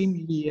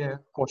extremely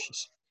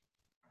cautious.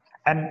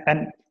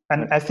 And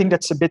I think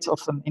that's a bit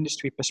of an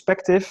industry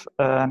perspective.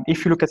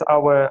 If you look at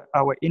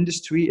our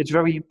industry, it's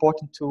very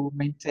important to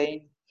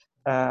maintain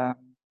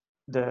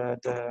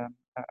the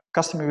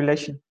customer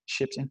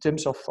relationships in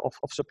terms of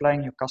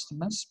supplying your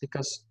customers,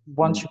 because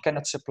once you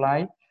cannot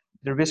supply,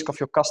 the risk of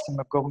your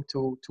customer going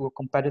to a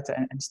competitor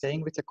and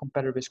staying with the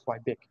competitor is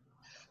quite big.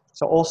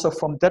 So also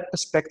from that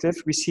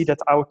perspective, we see that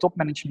our top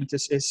management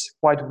is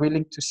quite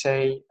willing to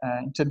say,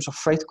 in terms of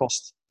freight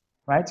cost,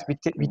 right?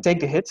 We take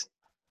the hit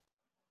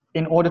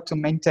in order to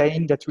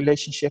maintain that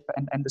relationship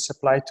and the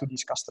supply to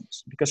these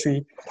customers, because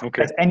we,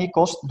 at any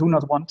cost, do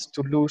not want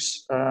to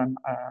lose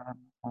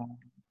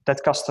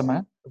that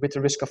customer with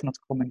the risk of not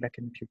coming back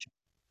in the future.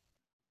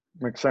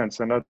 Makes sense,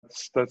 and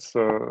that's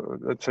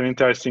an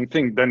interesting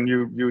thing. Then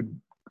you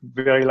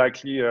very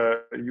likely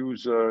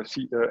use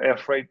air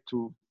freight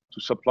to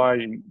supply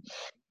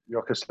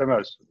your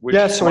customers, which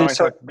might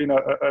have been a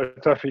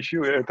tough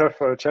issue, a tough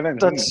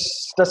challenge.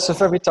 That's a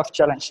very tough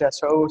challenge. Yeah.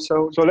 So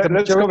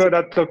let's cover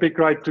that topic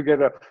right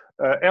together.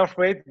 Air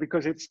freight,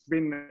 because it's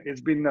been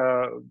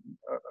a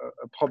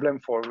problem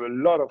for a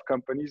lot of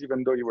companies.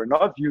 Even though you were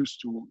not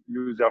used to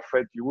use air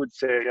freight, you would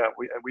say, yeah,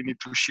 we need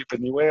to ship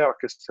anywhere. Our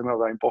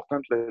customers are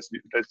important. Let's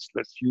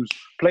use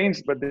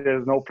planes, but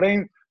there's no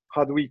plane.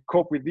 How do we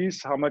cope with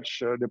this? How much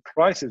the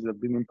prices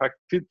have been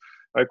impacted?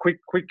 A quick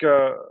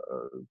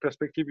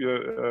perspective,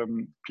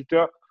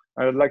 Peter.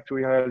 I'd like to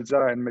hear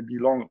Elsa and maybe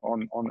Long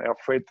on air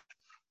freight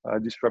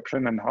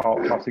disruption and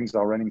how things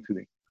are running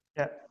today.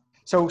 Yeah.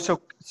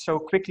 So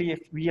quickly,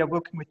 if we are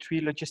working with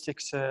 3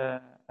 logistics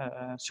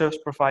service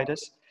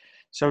providers,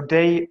 so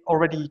they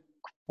already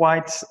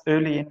quite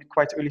early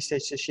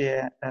stage this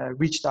year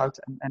reached out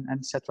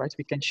and said, right,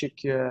 we can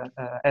secure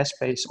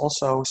airspace.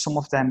 Also, some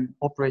of them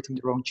operating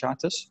their own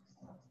charters.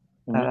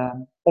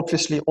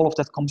 Obviously, all of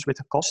that comes with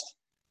a cost.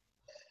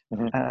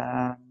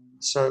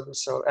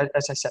 So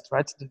as I said,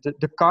 right,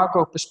 the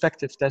cargo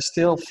perspective, there's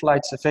still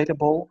flights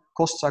available.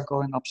 Costs are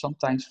going up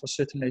sometimes for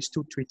certain days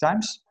 2-3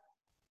 times.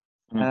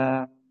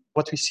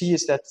 What we see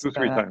is that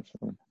 2-3 times.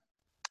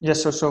 Yeah,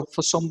 so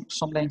for some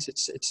lanes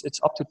it's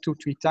up to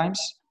 2-3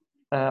 times.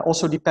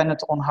 Also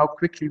dependent on how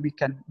quickly we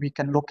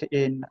can lock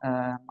in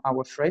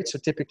our freight. So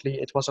typically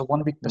it was a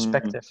 1-week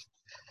perspective.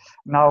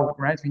 Now,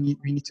 right, we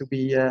need to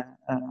be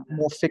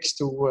more fixed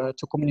to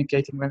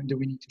communicating when do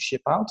we need to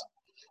ship out.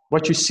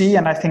 What you see,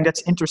 and I think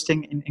that's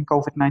interesting in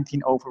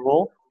COVID-19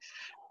 overall,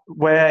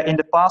 where in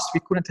the past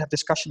we couldn't have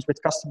discussions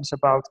with customers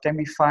about can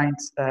we find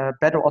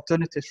better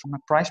alternatives from a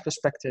price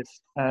perspective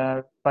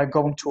by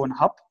going to an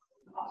hub,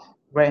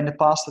 where in the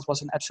past it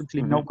was an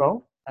absolutely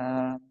no-go.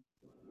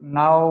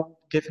 Now,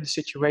 given the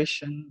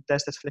situation,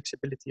 there's that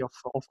flexibility of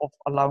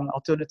allowing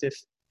alternative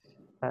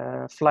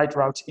flight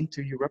routes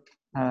into Europe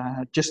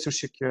just to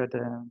secure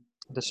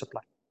the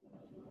supply.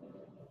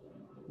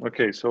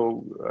 Okay,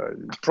 so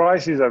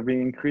prices have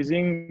been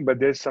increasing, but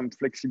there's some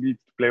flexibility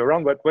to play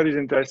around. But what is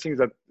interesting is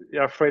that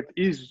air freight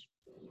is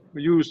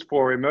used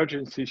for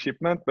emergency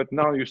shipment, but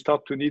now you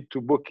start to need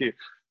to book it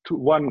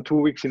 1-2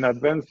 weeks in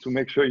advance to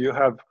make sure you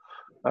have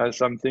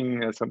some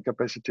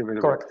capacity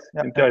available. Correct.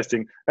 Yep.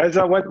 Interesting.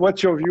 Elsa,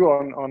 what's your view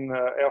on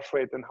air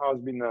freight and how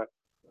it's been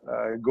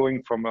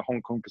going from a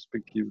Hong Kong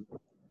perspective?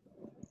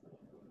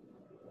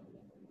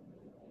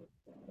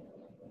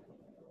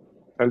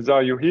 Elsa,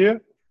 are you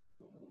here?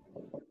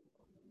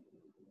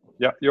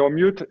 Yeah, you're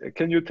mute.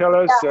 Can you tell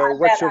us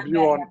what's your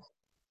view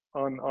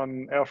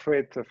on air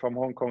freight from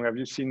Hong Kong? Have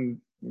you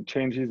seen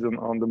changes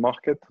on the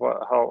market?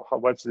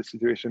 What's the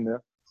situation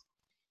there?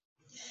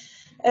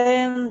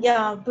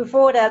 Yeah,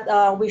 before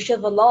that, we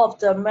ship a lot of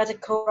the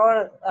medical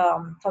product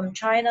from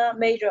China,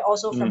 major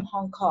also from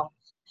Hong Kong.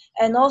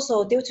 And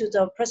also due to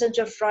the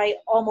passenger flight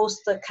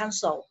almost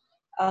canceled,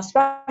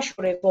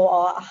 especially for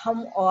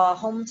our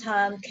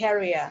hometown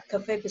carrier,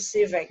 Cathay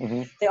Pacific,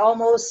 they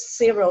almost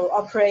zero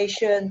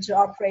operation to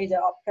operate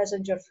the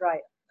passenger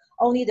flight.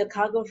 Only the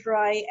cargo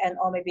flight and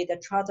or maybe the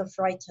charter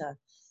freighter.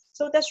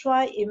 So that's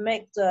why it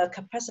makes the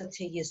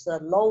capacity is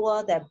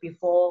lower than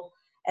before,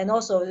 and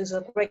also there's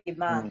a great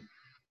demand.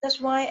 That's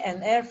why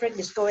an air freight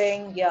is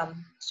going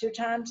 2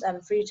 times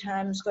and 3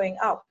 times going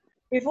up.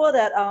 Before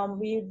that,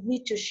 we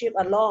need to ship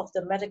a lot of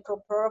the medical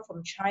product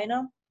from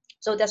China.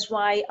 So that's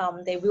why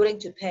they're willing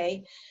to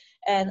pay.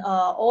 And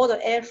all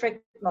the air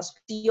freight must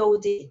be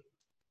DOD.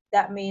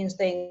 That means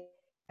they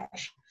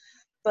cash.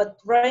 But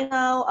right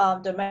now,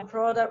 the main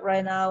product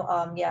right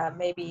now,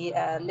 maybe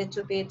a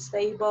little bit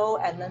stable,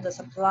 and then the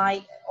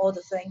supply, all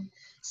the thing.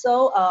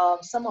 So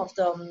some of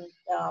them,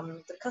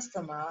 the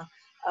customer,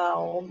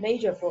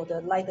 major for the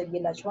like the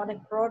electronic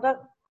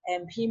product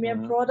and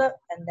premium product,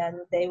 and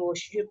then they will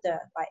ship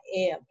that by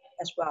air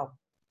as well.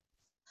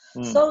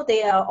 So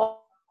they are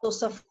also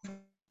suffering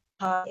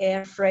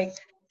air freight,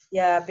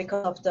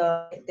 because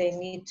of they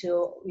need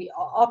to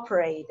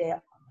operate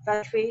their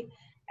factory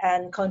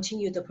and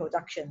continue the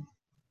production.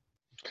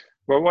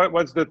 Well,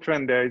 what's the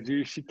trend there? Do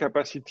you see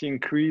capacity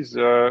increase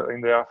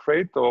in the air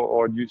freight,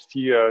 or do you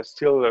see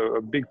still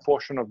a big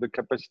portion of the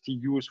capacity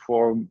used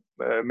for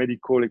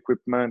medical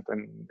equipment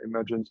and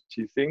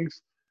emergency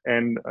things,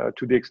 and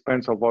to the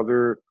expense of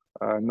other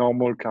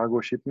normal cargo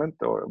shipment?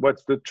 Or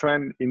what's the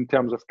trend in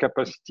terms of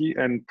capacity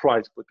and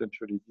price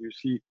potentially? Do you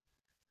see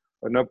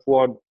an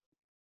upward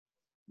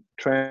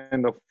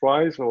trend of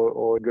price,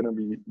 or going to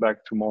be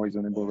back to more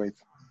reasonable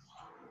rates?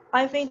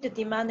 I think the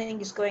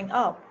demanding is going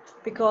up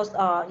because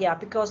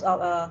because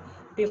of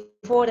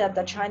before that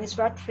the Chinese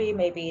factory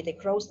maybe they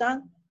closed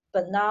down,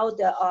 but now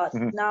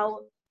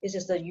now this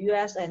is the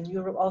US and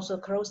Europe also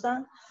closed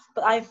down.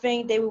 But I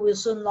think they will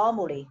soon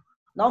normally.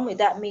 Normally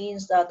that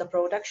means that the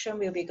production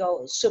will be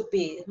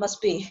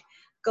must be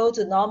go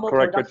to normal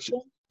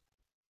production.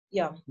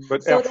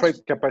 But so air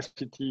freight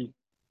capacity.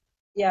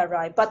 Yeah,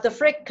 right. But the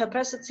freight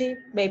capacity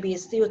maybe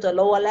is still the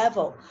lower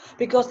level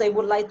because they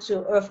would like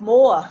to earn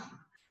more.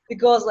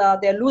 Because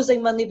they're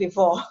losing money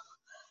before.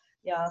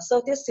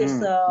 So this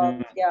is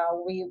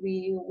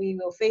we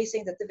were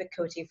facing the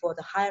difficulty for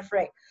the higher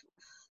freight.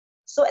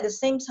 So at the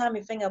same time,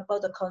 we think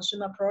about the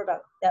consumer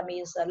product. That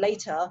means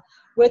later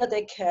whether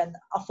they can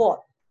afford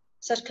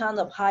such kind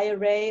of higher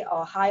rate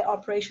or high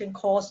operation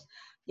cost.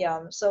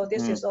 So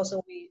this is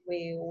also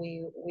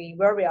we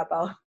worry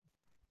about.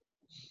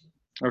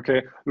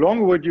 Okay,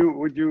 Long, would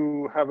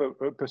you have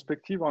a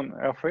perspective on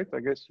air freight? I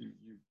guess you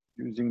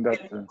using that.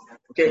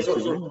 Okay,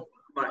 so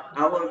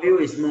our view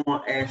is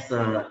more as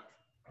a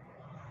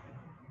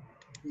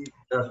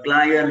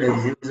client,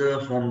 a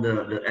user from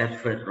the air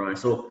freight, right?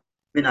 So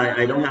I mean,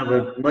 I don't have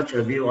much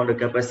a view on the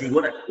capacity.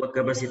 What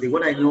capacity?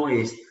 What I know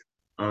is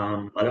a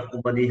lot of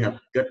companies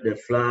have got the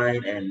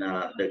flight and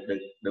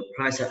the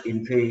price have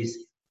increased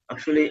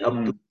actually up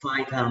to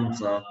 5 times.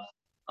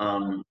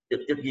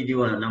 Just give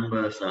you a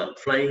numbers.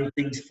 Flying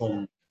things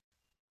from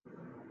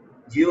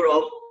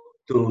Europe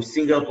to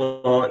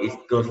Singapore, it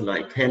goes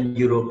like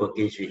 €10 per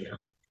kg.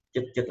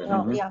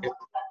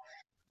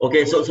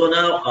 Okay, so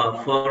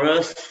now for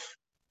us,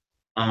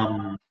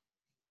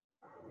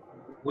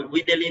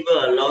 we deliver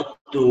a lot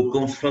to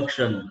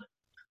construction,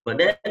 but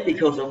then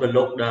because of the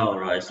lockdown,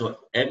 right? So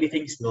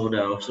everything slowed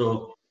down.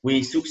 So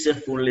we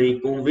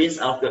successfully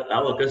convinced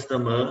our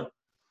customer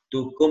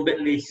to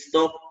completely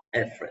stop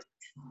air freight.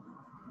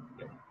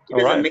 It All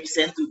doesn't right. make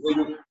sense to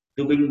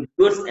bring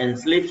goods and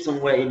sleep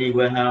somewhere in the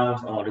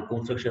warehouse or the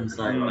construction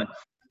site, right?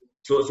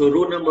 So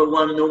rule number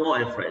one, no more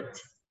air freight.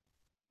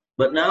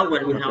 But now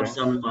when we have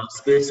some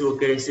special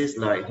cases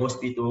like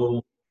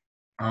hospital,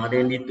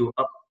 they need to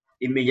up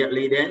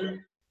immediately,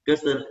 then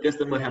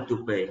customer have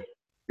to pay.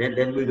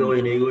 Then we go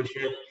and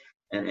negotiate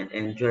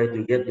and try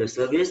to get the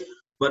service.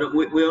 But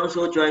we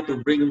also try to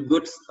bring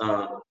goods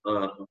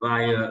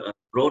via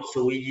road,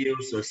 so we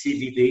use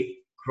CBT,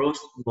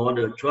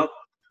 cross-border truck,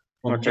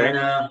 from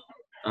China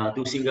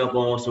to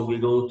Singapore. So we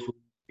go to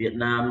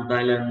Vietnam,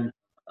 Thailand,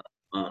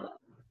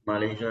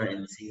 Malaysia,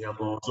 and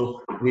Singapore.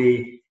 So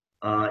we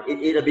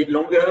it a bit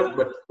longer,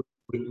 but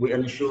we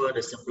ensure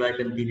the supply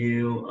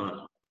continue.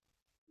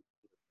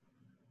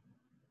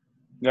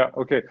 Yeah,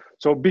 okay.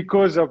 So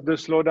because of the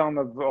slowdown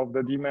of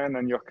the demand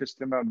and your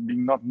customer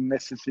being not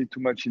necessarily too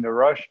much in a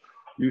rush,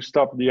 you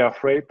stop the air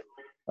freight,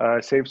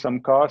 save some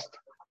cost,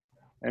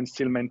 and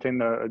still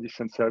maintain a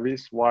decent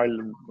service while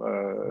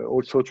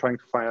also trying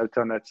to find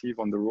alternative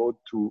on the road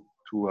to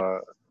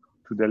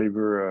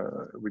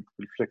deliver with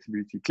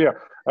flexibility. Clear.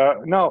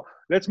 Now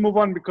let's move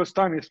on because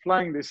time is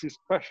flying. This is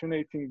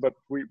fascinating, but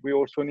we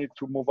also need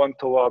to move on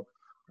toward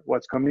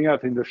what's coming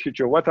out in the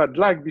future. What I'd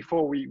like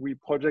before we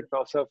project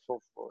ourselves for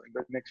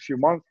the next few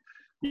months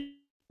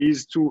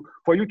is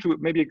for you to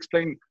maybe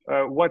explain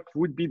what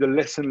would be the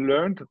lesson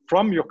learned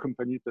from your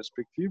company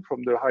perspective,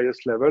 from the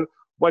highest level.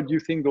 What do you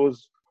think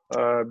those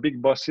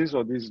big bosses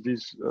or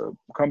these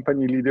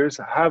company leaders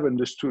have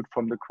understood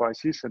from the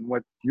crisis, and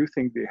what you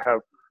think they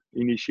have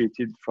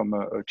initiated from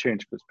a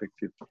change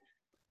perspective?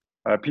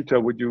 Peter,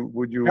 would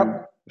you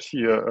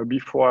see a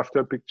before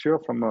after picture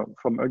from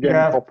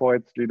again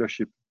corporate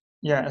leadership?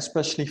 Yeah,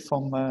 especially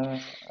from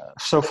a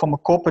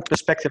corporate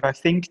perspective, I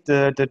think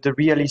the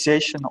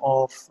realization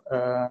of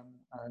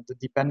the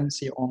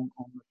dependency on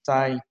the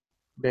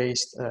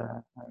Thai-based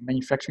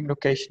manufacturing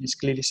location is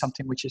clearly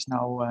something which is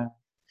now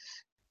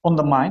on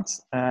the mind.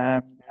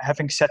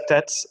 Having said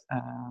that,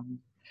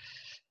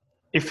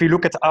 if we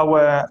look at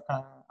our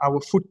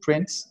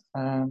footprint,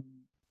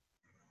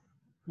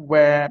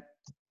 where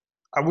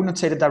I wouldn't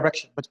say the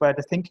direction, but where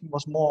the thinking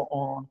was more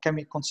on can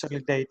we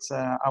consolidate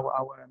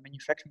our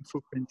manufacturing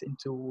footprint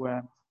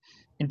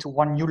into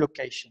one new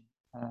location.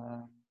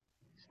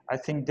 I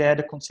think there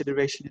the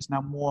consideration is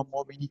now more and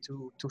more we need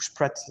to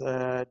spread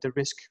the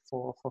risk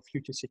for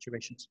future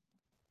situations.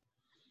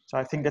 So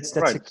I think that's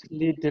a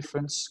clear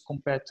difference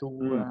compared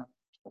to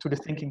the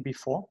thinking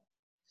before.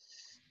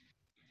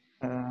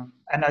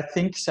 And I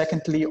think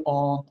secondly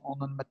on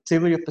a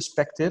material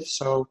perspective,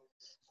 so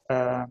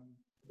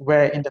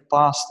where in the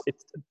past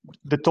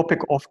the topic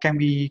of can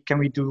we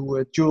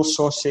do dual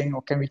sourcing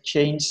or can we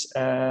change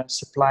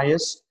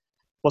suppliers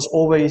was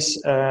always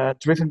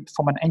driven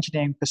from an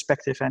engineering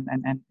perspective, and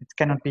it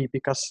cannot be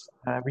because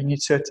we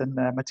need certain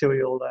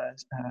material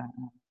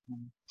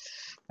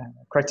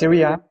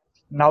criteria.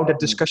 Now that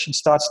discussion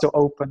starts to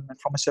open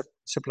from a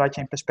supply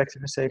chain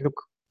perspective and say, look,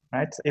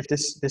 right, if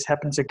this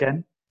happens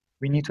again,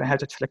 we need to have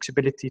that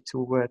flexibility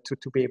to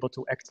be able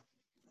to act.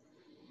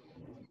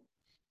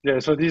 Yeah,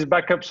 so this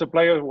backup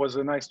supplier was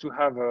nice to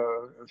have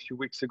a few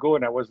weeks ago,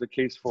 and that was the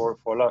case for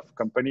a lot of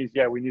companies.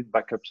 Yeah, we need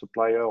backup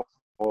supplier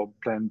or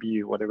plan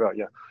B, whatever.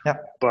 Yeah.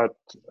 But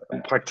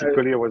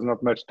practically, there was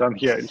not much done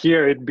here.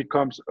 Here, it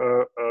becomes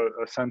a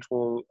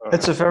central.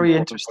 It's a very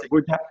interesting.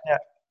 Yeah.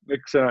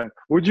 Excellent.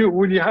 Would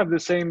you have the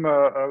same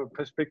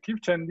perspective,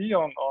 Chandy,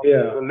 on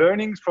the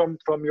learnings from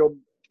your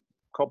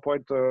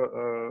corporate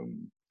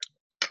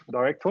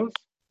directors?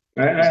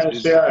 I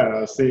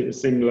share a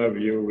similar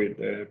view with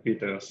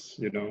Peter's.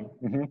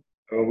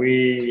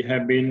 We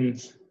have been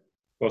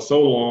for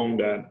so long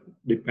that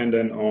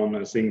dependent on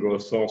a single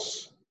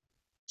source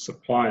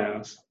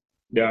suppliers.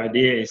 The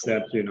idea is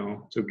that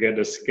to get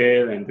a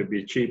scale and to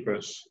be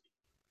cheapest.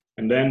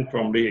 And then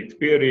from the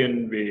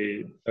experience,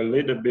 we a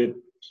little bit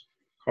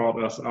caught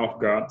us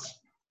off guard.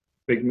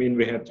 It means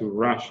we had to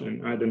rush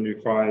and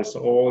identify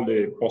all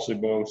the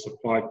possible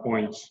supply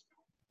points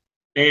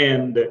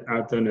and the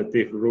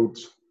alternative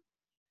routes.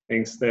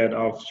 Instead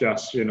of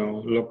just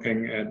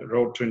looking at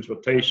road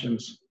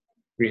transportations,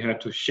 we had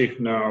to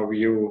shift now our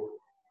view.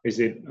 Is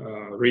it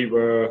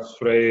river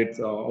freight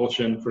or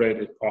ocean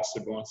freight if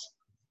possible?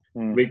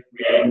 We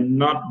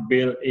not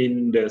built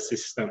in the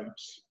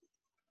systems,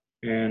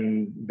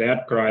 and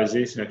that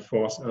crisis has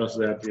forced us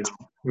that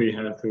we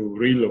have to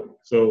relook.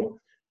 So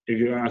if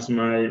you ask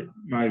my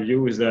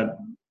view is that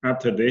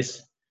after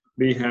this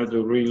we have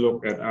to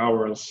relook at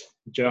ours,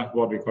 just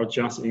what we call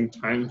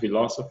just-in-time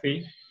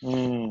philosophy.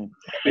 We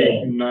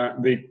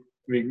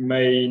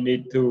may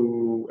need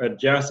to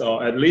adjust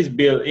or at least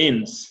build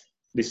in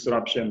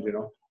disruption,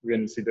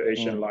 when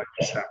situation like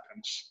this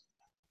happens.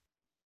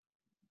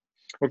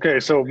 Okay,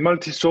 so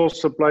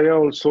multi-source supplier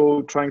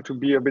also trying to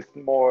be a bit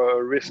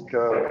more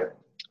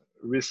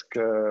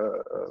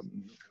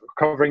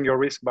covering your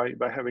risk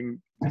by having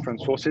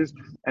different sources,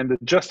 and the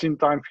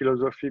just-in-time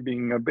philosophy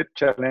being a bit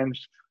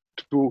challenged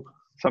to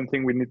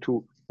something we need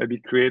to maybe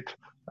create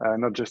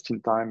not just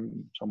in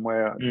time,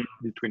 somewhere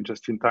between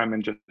just in time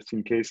and just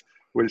in case.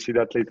 We'll see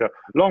that later.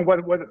 Long,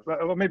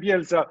 or maybe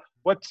Elsa,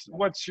 what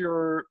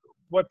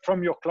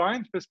from your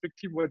client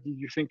perspective, what did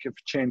you think have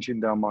changed in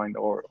their mind,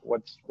 or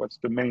what's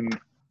the main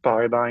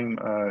paradigm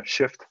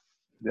shift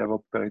they have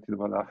operated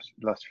over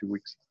the last few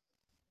weeks?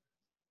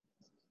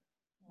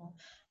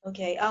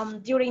 Okay.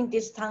 During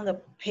this time of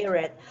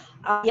period,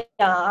 I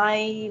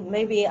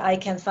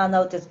can find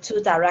out the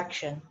two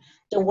directions.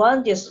 The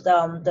one is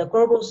the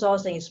global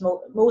sourcing is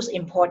most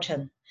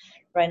important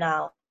right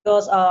now,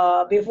 because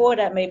before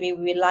that maybe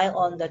we rely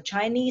on the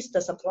Chinese,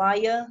 the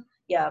supplier,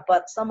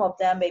 but some of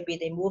them maybe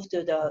they move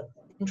to the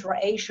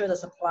intra-Asia, the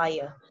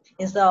supplier,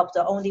 instead of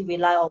the only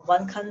rely on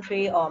one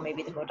country or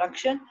maybe the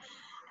production.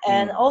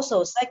 And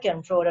also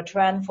second, for the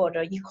trend for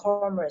the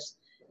e-commerce,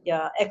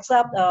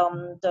 except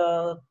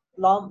the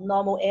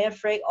normal air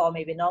freight or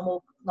maybe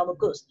normal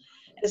goods.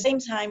 At the same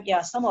time,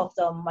 some of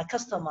them, my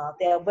customer,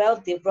 they are well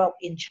developed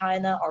in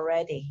China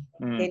already.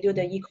 They do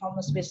the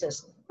e-commerce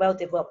business well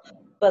developed.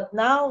 But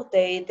now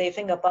they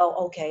think about,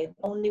 okay,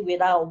 only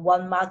rely on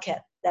one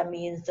market. That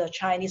means the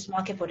Chinese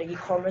market for the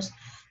e-commerce.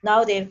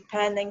 Now they're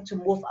planning to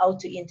move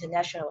out to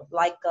international,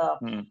 like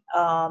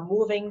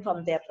moving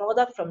from their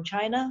product from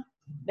China,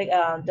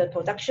 the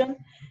production,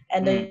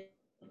 and the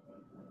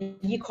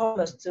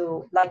e-commerce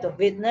to like the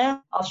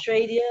Vietnam,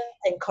 Australia,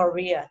 and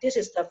Korea. This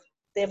is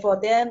for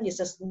them is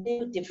a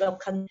new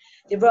developing.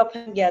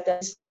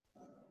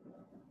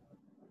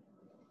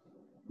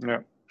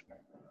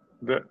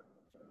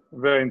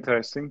 Very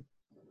interesting.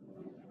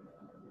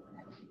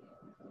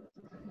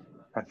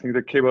 I think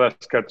the cable has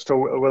cut,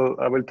 so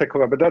I will take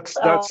over. But that's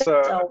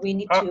so we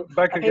need to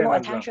pay more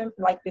attention,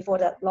 like before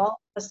that law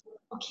was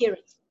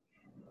curious.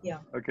 Yeah.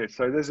 Okay,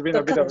 so there's been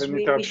a bit of an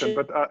interruption,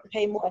 but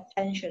pay more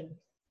attention.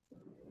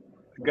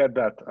 I get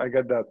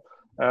that.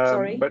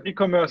 Sorry. But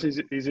e-commerce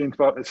is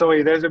important.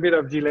 Sorry, there's a bit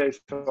of delay,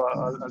 so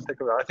I'll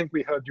take over. I think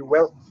we heard you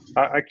well.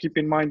 I keep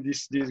in mind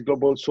this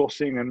global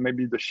sourcing and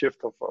maybe the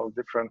shift of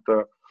different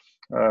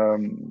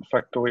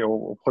factory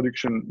or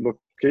production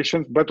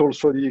locations, but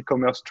also the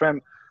e-commerce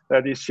trend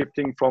that is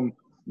shifting from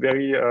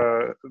very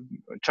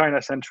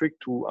China-centric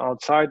to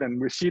outside, and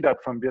we see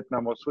that from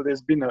Vietnam also.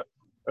 There's been a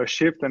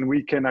shift, and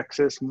we can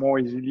access more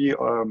easily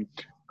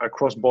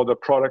cross-border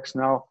products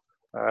now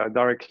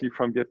directly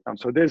from Vietnam.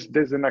 So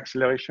there's an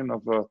acceleration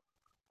of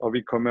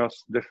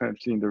e-commerce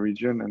definitely in the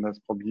region, and that's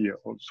probably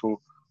also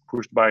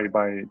pushed by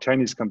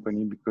Chinese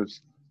company,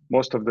 because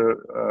most of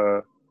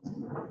the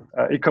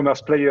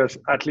e-commerce players,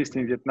 at least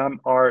in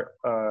Vietnam, are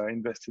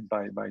invested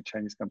by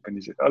Chinese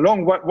companies.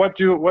 Along, what's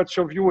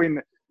your view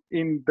in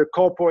the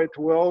corporate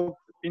world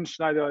in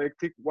Schneider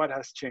Electric? What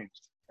has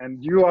changed?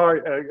 And you are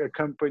a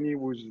company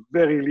who's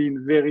very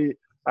lean, very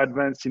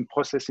advanced in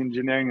process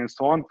engineering and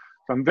so on.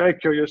 So I'm very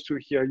curious to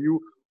hear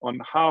you on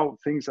how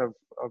things have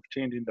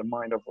changed in the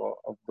mind of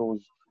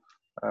those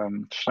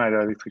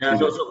Schneider Electric.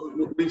 So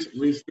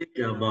we speak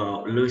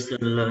about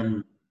lesson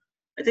learned.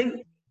 I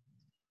think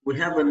we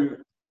haven't.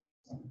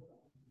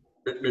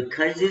 The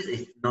crisis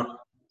is not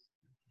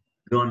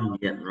gone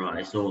yet,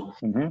 right? So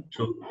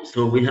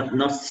so we have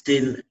not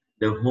seen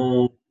the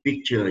whole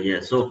picture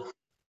yet. So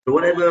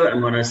whatever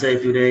I'm gonna say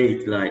today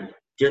is like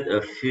just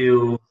a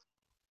few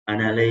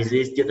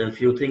analysis, just a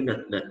few things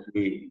that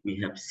we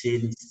have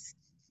seen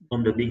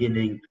from the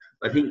beginning.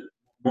 I think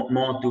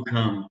more to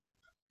come.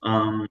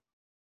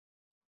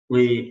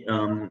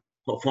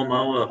 From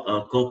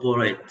our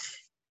corporate,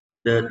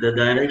 the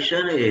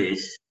direction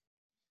is.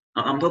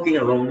 I'm talking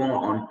about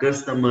more on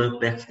customer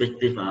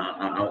perspective.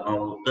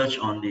 I'll touch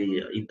on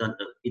the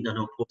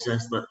internal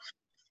process, but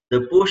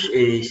the push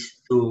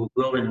is to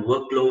go and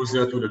work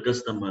closer to the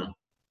customer.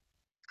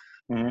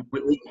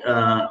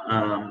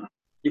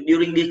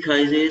 During this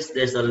crisis,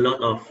 there's a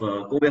lot of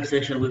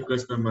conversation with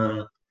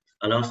customer,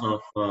 a lot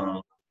of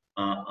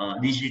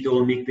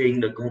digital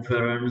meeting, the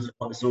conference,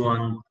 and so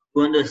on,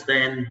 to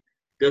understand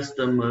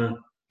customer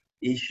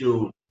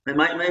issue. And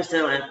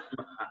myself,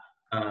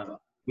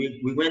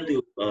 we went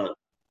to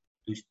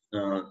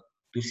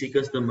see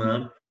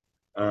customer.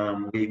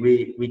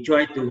 We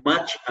try to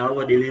match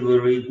our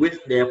delivery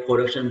with their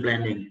production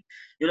planning.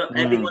 You know,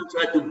 everyone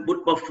try to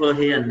put buffer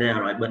here and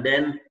there, right? But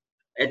then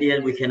at the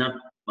end, we cannot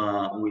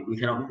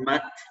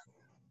match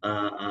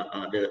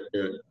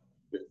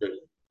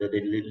the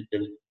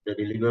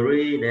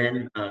delivery.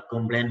 Then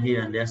complain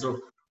here and there. So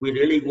we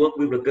really work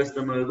with the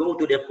customer, go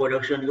to their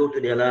production, go to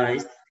their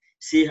lines,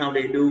 see how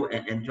they do,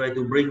 and try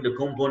to bring the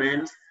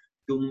components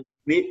to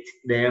meet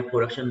their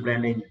production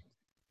planning.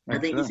 I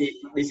think this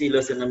is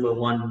lesson number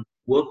one: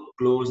 work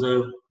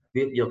closer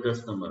with your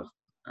customers.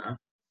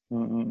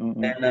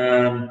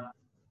 And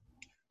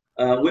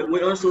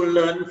we also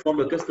learn from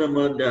the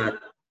customer that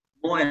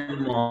more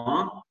and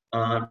more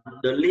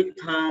the lead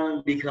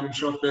time becomes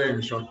shorter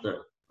and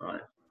shorter. Right.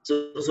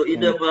 So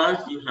in the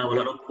past, you have a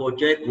lot of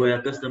projects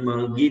where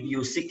customer give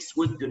you 6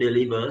 weeks to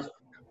deliver.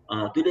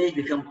 Today it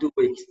become 2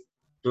 weeks.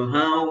 So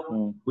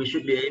how we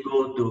should be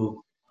able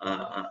to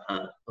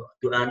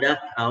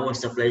adapt our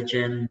supply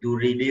chain to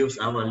reduce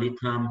our lead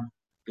time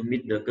to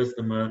meet the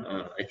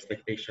customer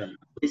expectation.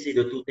 This is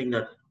the two things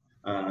that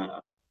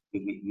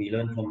we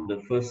learned from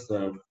the first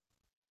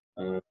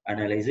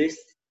analysis.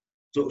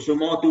 So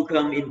more to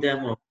come in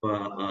terms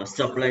of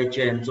supply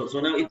chain. So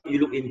now if you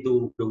look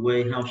into the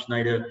way how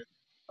Schneider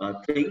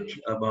think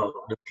about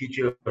the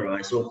future,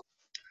 right? So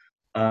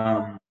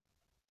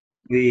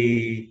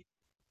we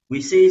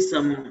see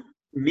some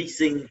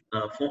mixing,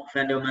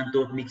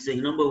 fundamental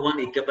mixing. Number one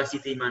is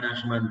capacity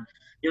management.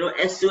 You know,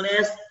 as soon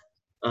as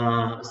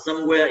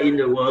somewhere in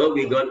the world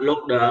we got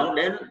locked down,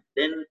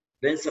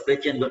 then supply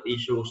chain got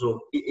issue.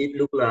 So it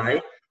looked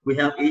like we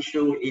have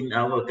issue in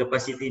our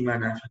capacity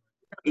management,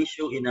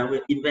 issue in our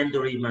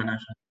inventory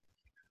management,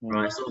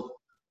 right? So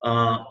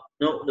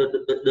no,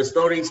 the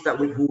story start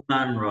with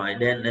Wuhan, right?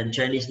 Then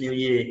Chinese New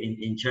Year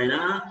in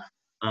China.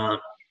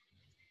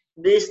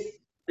 This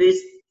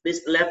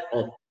lap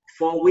of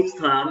 4 weeks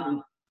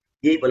time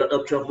gave a lot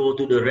of trouble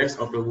to the rest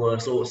of the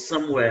world. So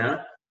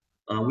somewhere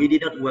we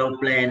did not well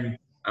plan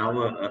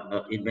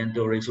our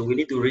inventory. So we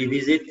need to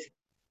revisit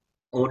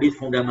all these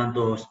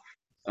fundamentals,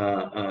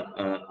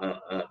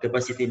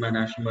 capacity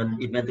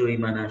management, inventory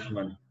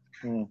management.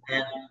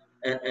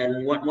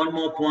 And one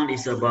more point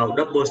is about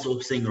double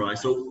sourcing, right?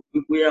 So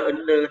if we are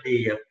under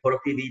the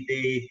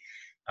productivity,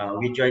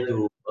 we try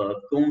to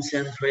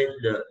concentrate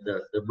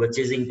the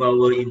purchasing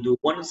power into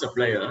one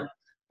supplier.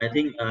 I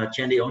think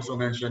Chandy also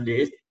mentioned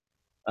this.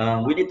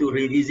 We need to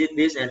revisit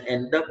this,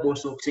 and double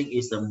sourcing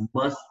is a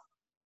must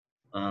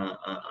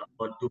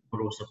to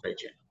grow supply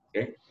chain.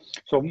 Okay.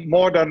 So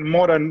more than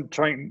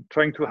trying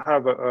to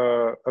have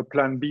a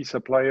plan B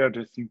supplier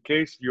just in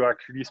case, you're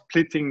actually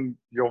splitting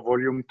your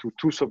volume to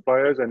 2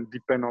 suppliers and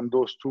depend on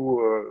those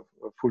 2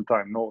 full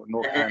time. No.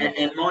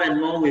 And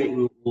more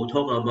we will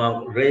talk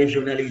about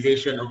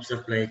regionalization of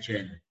supply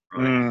chain.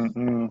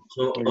 Right?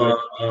 So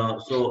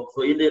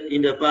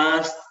in the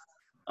past,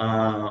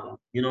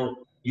 you know,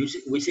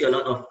 we see a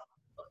lot of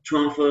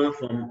transfer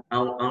from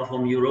out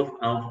from Europe,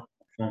 out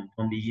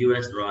from the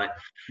US, right?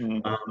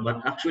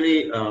 But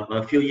actually,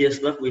 a few years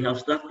back, we have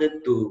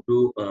started to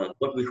do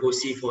what we call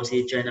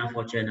C4C, China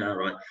for China,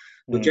 right?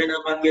 To China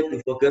market,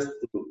 to focus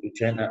to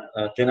China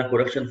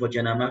production for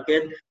China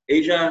market.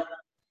 Asia,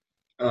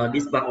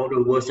 this part of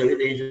the world, South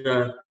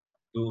Asia,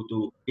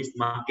 to this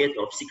market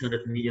of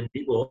 600 million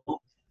people.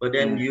 But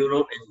then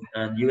Europe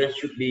and US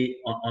should be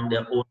on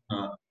their own.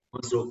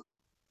 Also,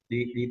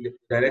 the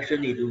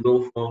direction is to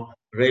go for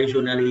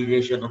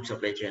regionalization of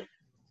supply chain.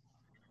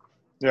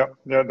 Yeah,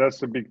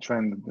 that's a big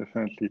trend,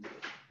 definitely.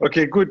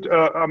 Okay, good.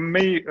 I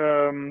may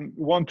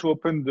want to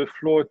open the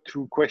floor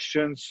to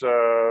questions.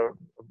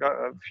 I've got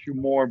a few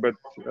more, but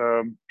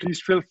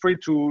please feel free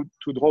to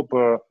drop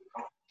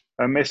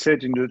a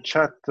message in the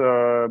chat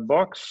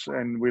box,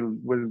 and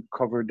we'll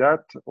cover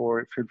that.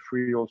 Or feel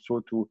free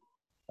also to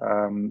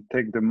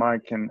take the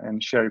mic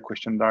and share your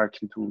question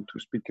directly to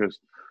speakers.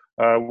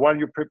 While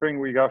you're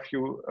preparing, we got a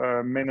few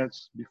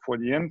minutes before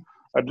the end.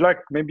 I'd like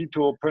maybe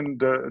to open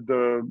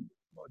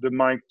the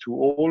mic to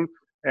all,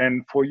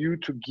 and for you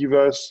to give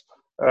us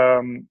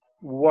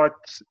what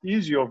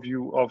is your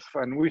view of,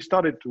 and we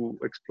started to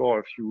explore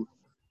a few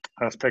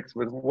aspects,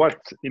 but what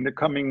in the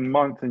coming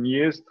months and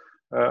years,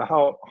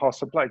 how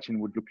supply chain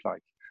would look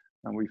like.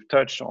 And we've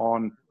touched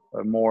on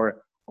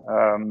more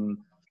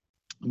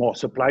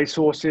supply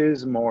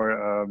sources,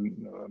 more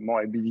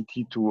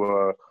ability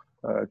to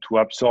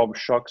absorb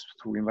shocks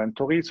through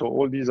inventory. So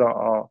all these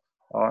are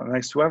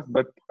nice to have,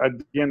 but at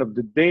the end of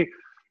the day,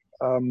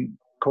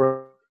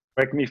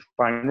 correct me if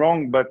I'm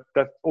wrong, but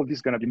that all this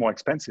is going to be more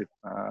expensive.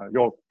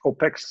 Your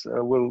OPEX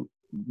will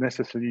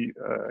necessarily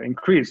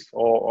increase,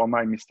 or am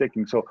I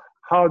mistaken? So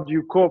how do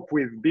you cope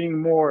with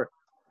being more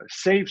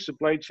safe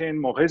supply chain,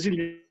 more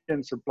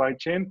resilient supply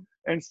chain,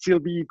 and still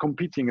be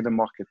competing in the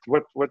market?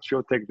 What's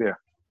your take there?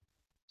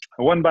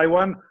 One by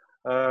one,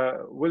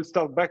 we'll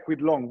start back with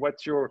Long.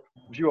 What's your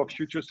view of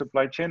future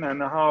supply chain,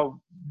 and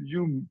how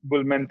you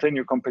will maintain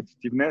your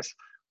competitiveness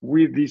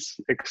with this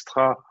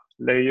extra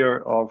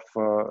layer of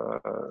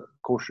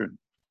caution?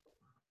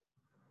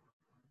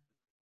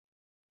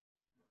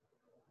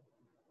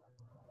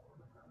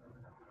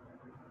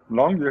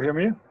 Long, do you hear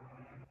me?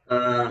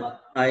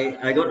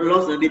 I got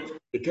lost a bit.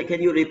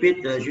 Can you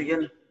repeat,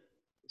 Julien?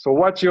 So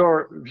what's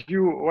your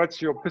view,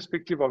 what's your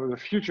perspective of the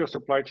future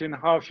supply chain,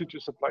 how future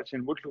supply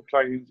chain would look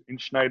like in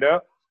Schneider,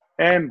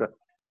 and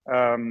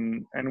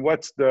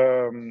what's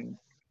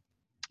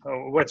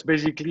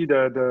basically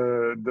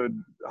the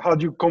how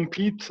do you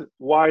compete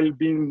while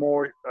being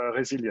more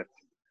resilient?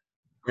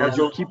 How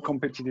do you keep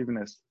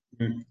competitiveness?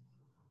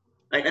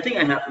 I think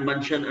I have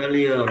mentioned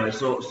earlier, right?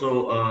 So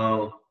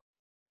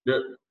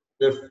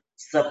the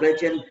supply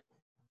chain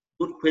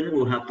footprint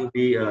will have to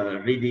be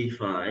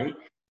redefined.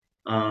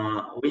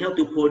 We have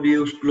to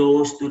produce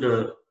close to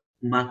the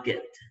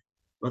market.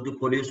 We have to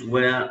produce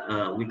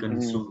where we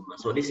consume.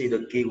 So this is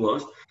the key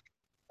words.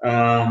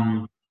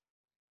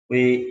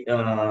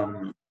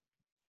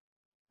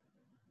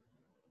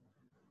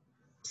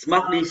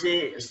 Smart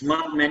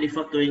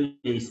manufacturing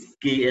is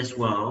key as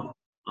well,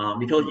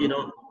 because you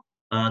know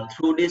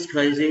through this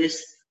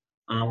crisis,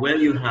 where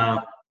you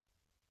have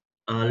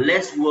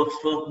less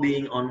workforce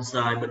being on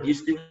site, but you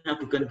still have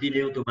to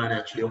continue to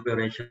manage the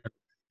operation.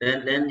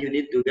 Then you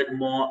need to get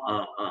more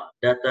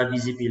data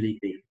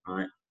visibility,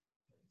 right?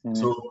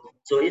 So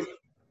if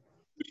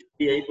you should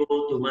be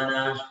able to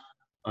manage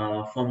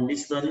from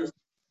distance,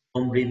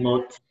 from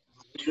remote,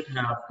 we should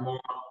have more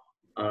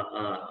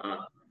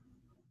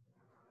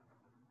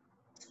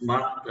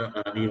smart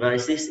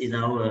devices in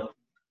our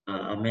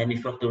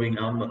manufacturing,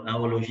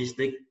 our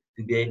logistics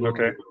to be able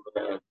to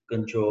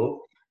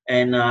control.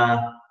 And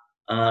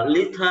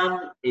lead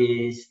time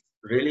is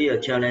really a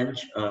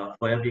challenge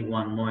for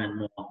everyone more and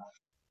more.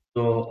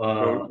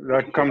 So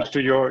that comes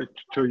to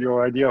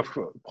your idea of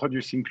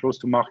producing close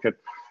to market.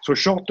 So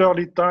shorter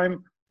lead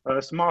time,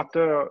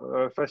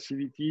 smarter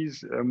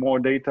facilities, more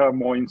data,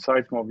 more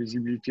insights, more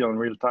visibility on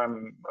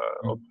real-time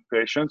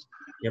operations.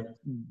 Yep.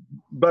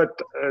 But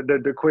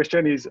the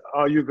question is,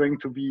 are you going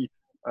to be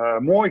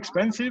more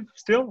expensive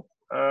still,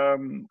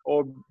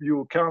 or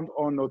you count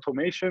on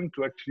automation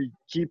to actually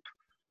keep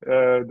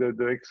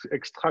the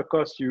extra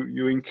costs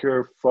you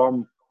incur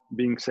from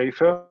being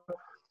safer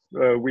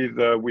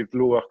with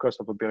lower cost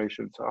of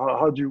operations?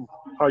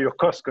 How your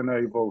costs gonna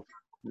evolve,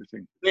 do you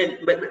think?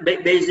 But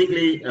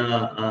basically,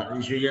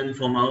 Julian,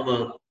 from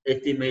our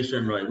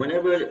estimation, right,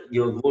 whenever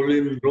your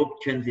volume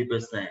drop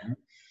 20%,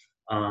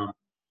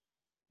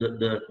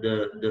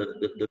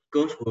 the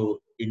cost will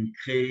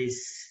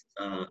increase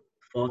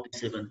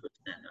 47%.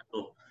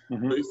 So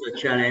it's a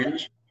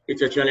challenge.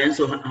 It's a challenge.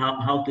 So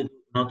how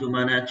to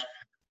manage?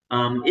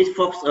 It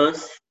forces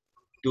us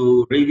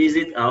to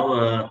revisit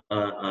our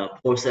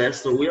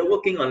process. So we are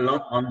working a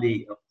lot on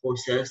the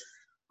process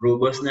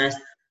robustness.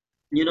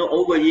 You know,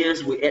 over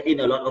years we add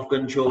in a lot of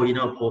control in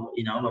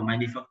our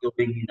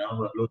manufacturing, in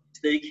our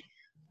logistics.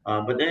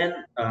 But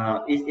then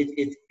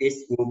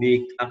it will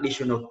be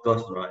additional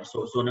cost, right?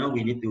 So now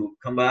we need to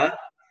come back,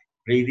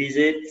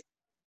 revisit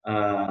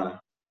our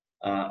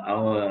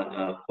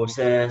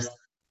process,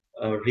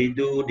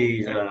 redo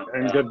the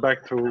and get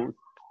back to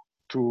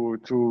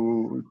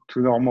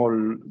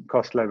normal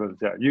cost levels.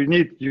 Yeah, you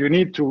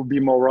need to be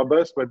more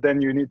robust, but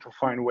then you need to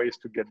find ways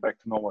to get back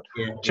to normal.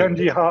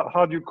 Chanji,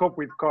 how do you cope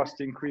with cost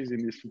increase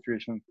in this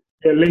situation?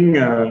 Yeah,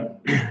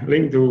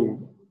 link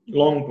to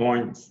long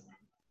points.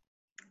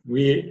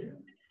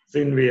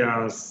 Since we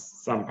are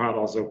some part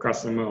also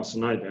customer of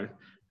Schneider,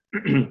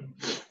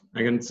 I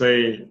can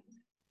say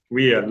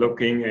we are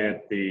looking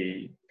at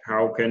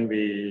how can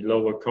we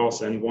lower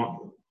costs and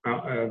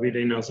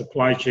within our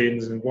supply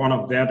chains, and one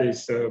of that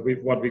is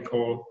with what we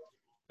call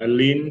a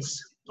lean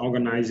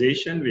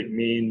organization, which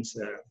means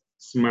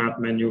smart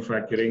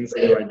manufacturing,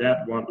 things like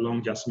that. What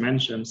Long just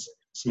mentioned,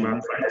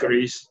 smart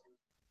factories.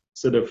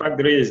 So the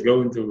factory is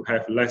going to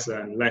have lesser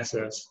and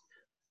lesser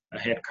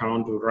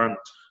headcount to run.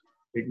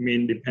 It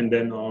means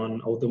dependent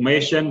on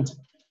automation,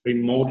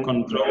 remote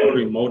control,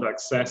 remote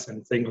access,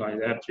 and things like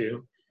that.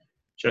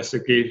 Just to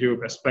give you a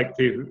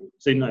perspective,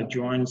 since I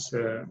joined,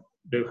 the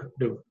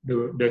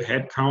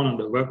headcount of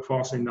the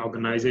workforce in the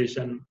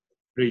organization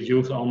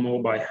reduced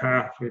almost by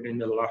half within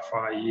the last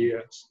 5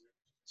 years.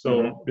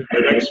 So the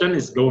direction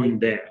is going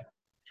there.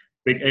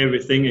 With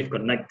everything is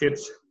connected,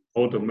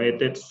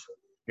 automated,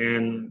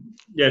 and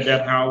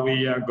that's how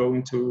we are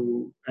going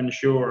to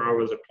ensure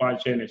our supply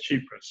chain is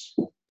cheapest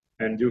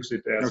and use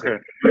it as a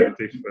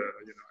competitive advantage.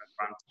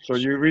 So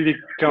you really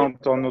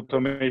count on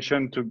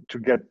automation to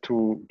get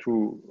to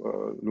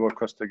lower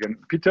cost again.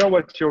 Peter,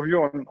 what's your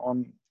view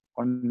on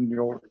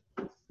your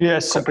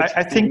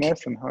I think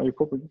and how you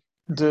cope with it?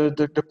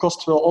 The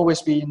cost will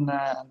always be in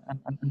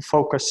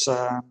focus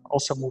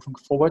also moving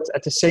forward.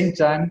 At the same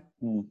time,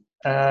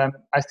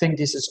 I think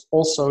this is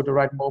also the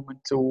right moment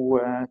to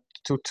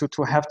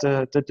have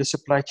the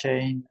supply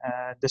chain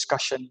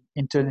discussion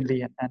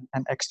internally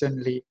and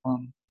externally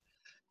on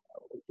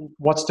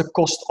what's the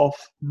cost of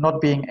not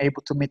being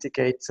able to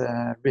mitigate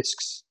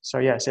risks. So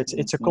yes,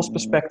 it's a cost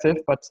perspective,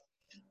 but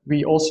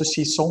we also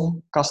see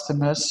some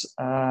customers,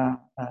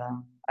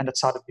 and that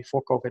started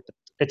before COVID,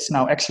 it's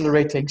now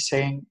accelerating,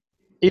 saying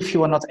if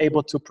you are not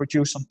able to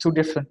produce on 2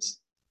 different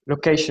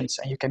locations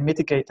and you can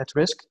mitigate that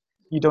risk,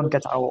 you don't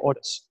get our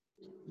orders.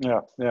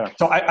 Yeah.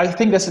 So I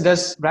think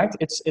there's right.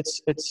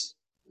 It's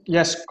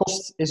yes,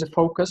 cost is a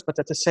focus, but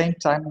at the same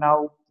time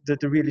now the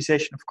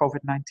realization of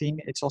COVID-19,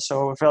 it's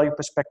also a value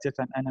perspective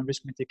and a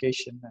risk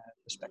mitigation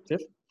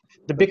perspective.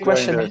 The big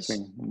question is,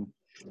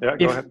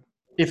 go ahead.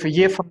 If a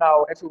year from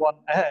now everyone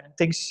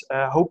things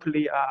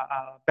hopefully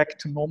are back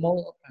to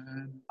normal,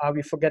 are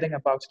we forgetting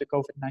about the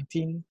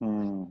COVID-19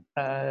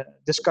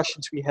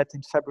 discussions we had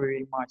in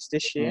February, March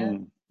this year?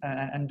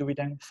 And do we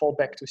then fall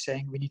back to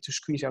saying we need to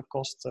squeeze our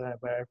costs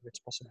wherever it's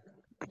possible?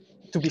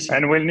 To be seen.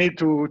 And we'll need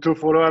to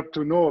follow up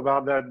to know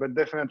about that, but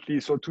definitely.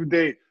 So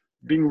today,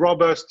 being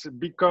robust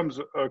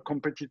becomes a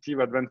competitive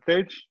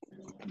advantage.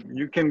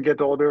 You can get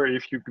order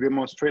if you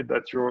demonstrate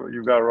that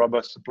you got a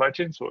robust supply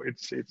chain. So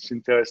it's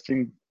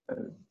interesting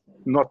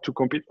not to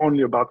compete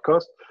only about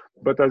cost,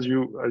 but as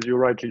you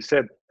rightly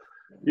said,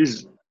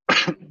 is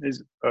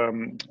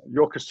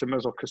your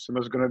customers or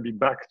customers going to be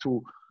back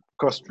to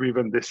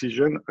cost-driven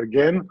decision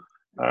again,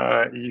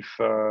 if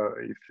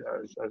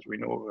as we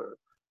know,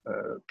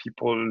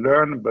 people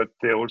learn, but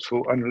they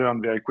also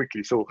unlearn very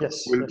quickly. So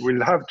yes,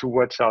 we'll have to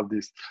watch out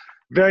this.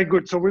 Very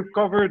good. So we've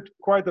covered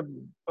quite a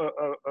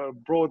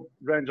broad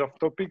range of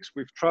topics.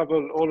 We've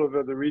traveled all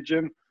over the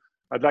region.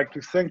 I'd like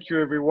to thank you,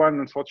 everyone.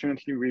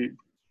 Unfortunately,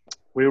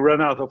 we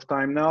run out of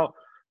time now.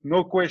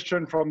 No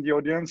question from the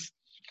audience.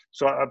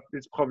 So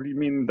it's probably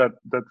mean that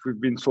we've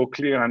been so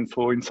clear and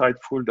so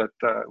insightful that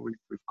we've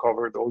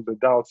covered all the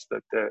doubts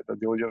that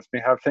the audience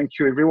may have. Thank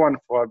you, everyone,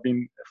 for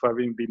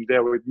having been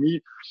there with me.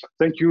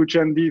 Thank you,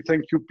 Chandy.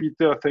 Thank you,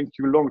 Peter. Thank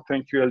you, Long.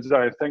 Thank you,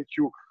 Elsa. And thank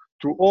you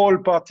to all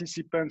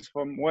participants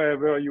from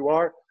wherever you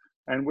are.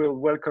 And we'll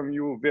welcome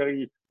you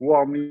very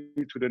warmly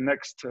to the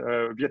next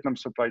Vietnam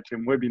Supply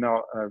Chain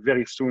webinar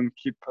very soon.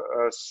 Keep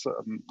us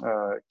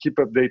keep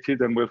updated,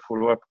 and we'll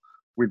follow up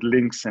with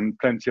links and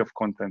plenty of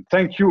content.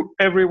 Thank you,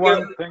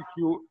 everyone. Thank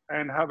you,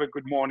 and have a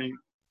good morning.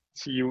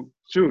 See you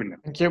soon.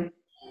 Thank you.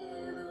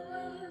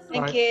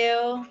 Thank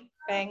you.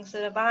 Thanks.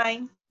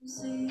 Bye.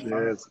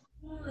 Cheers.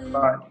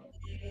 Bye.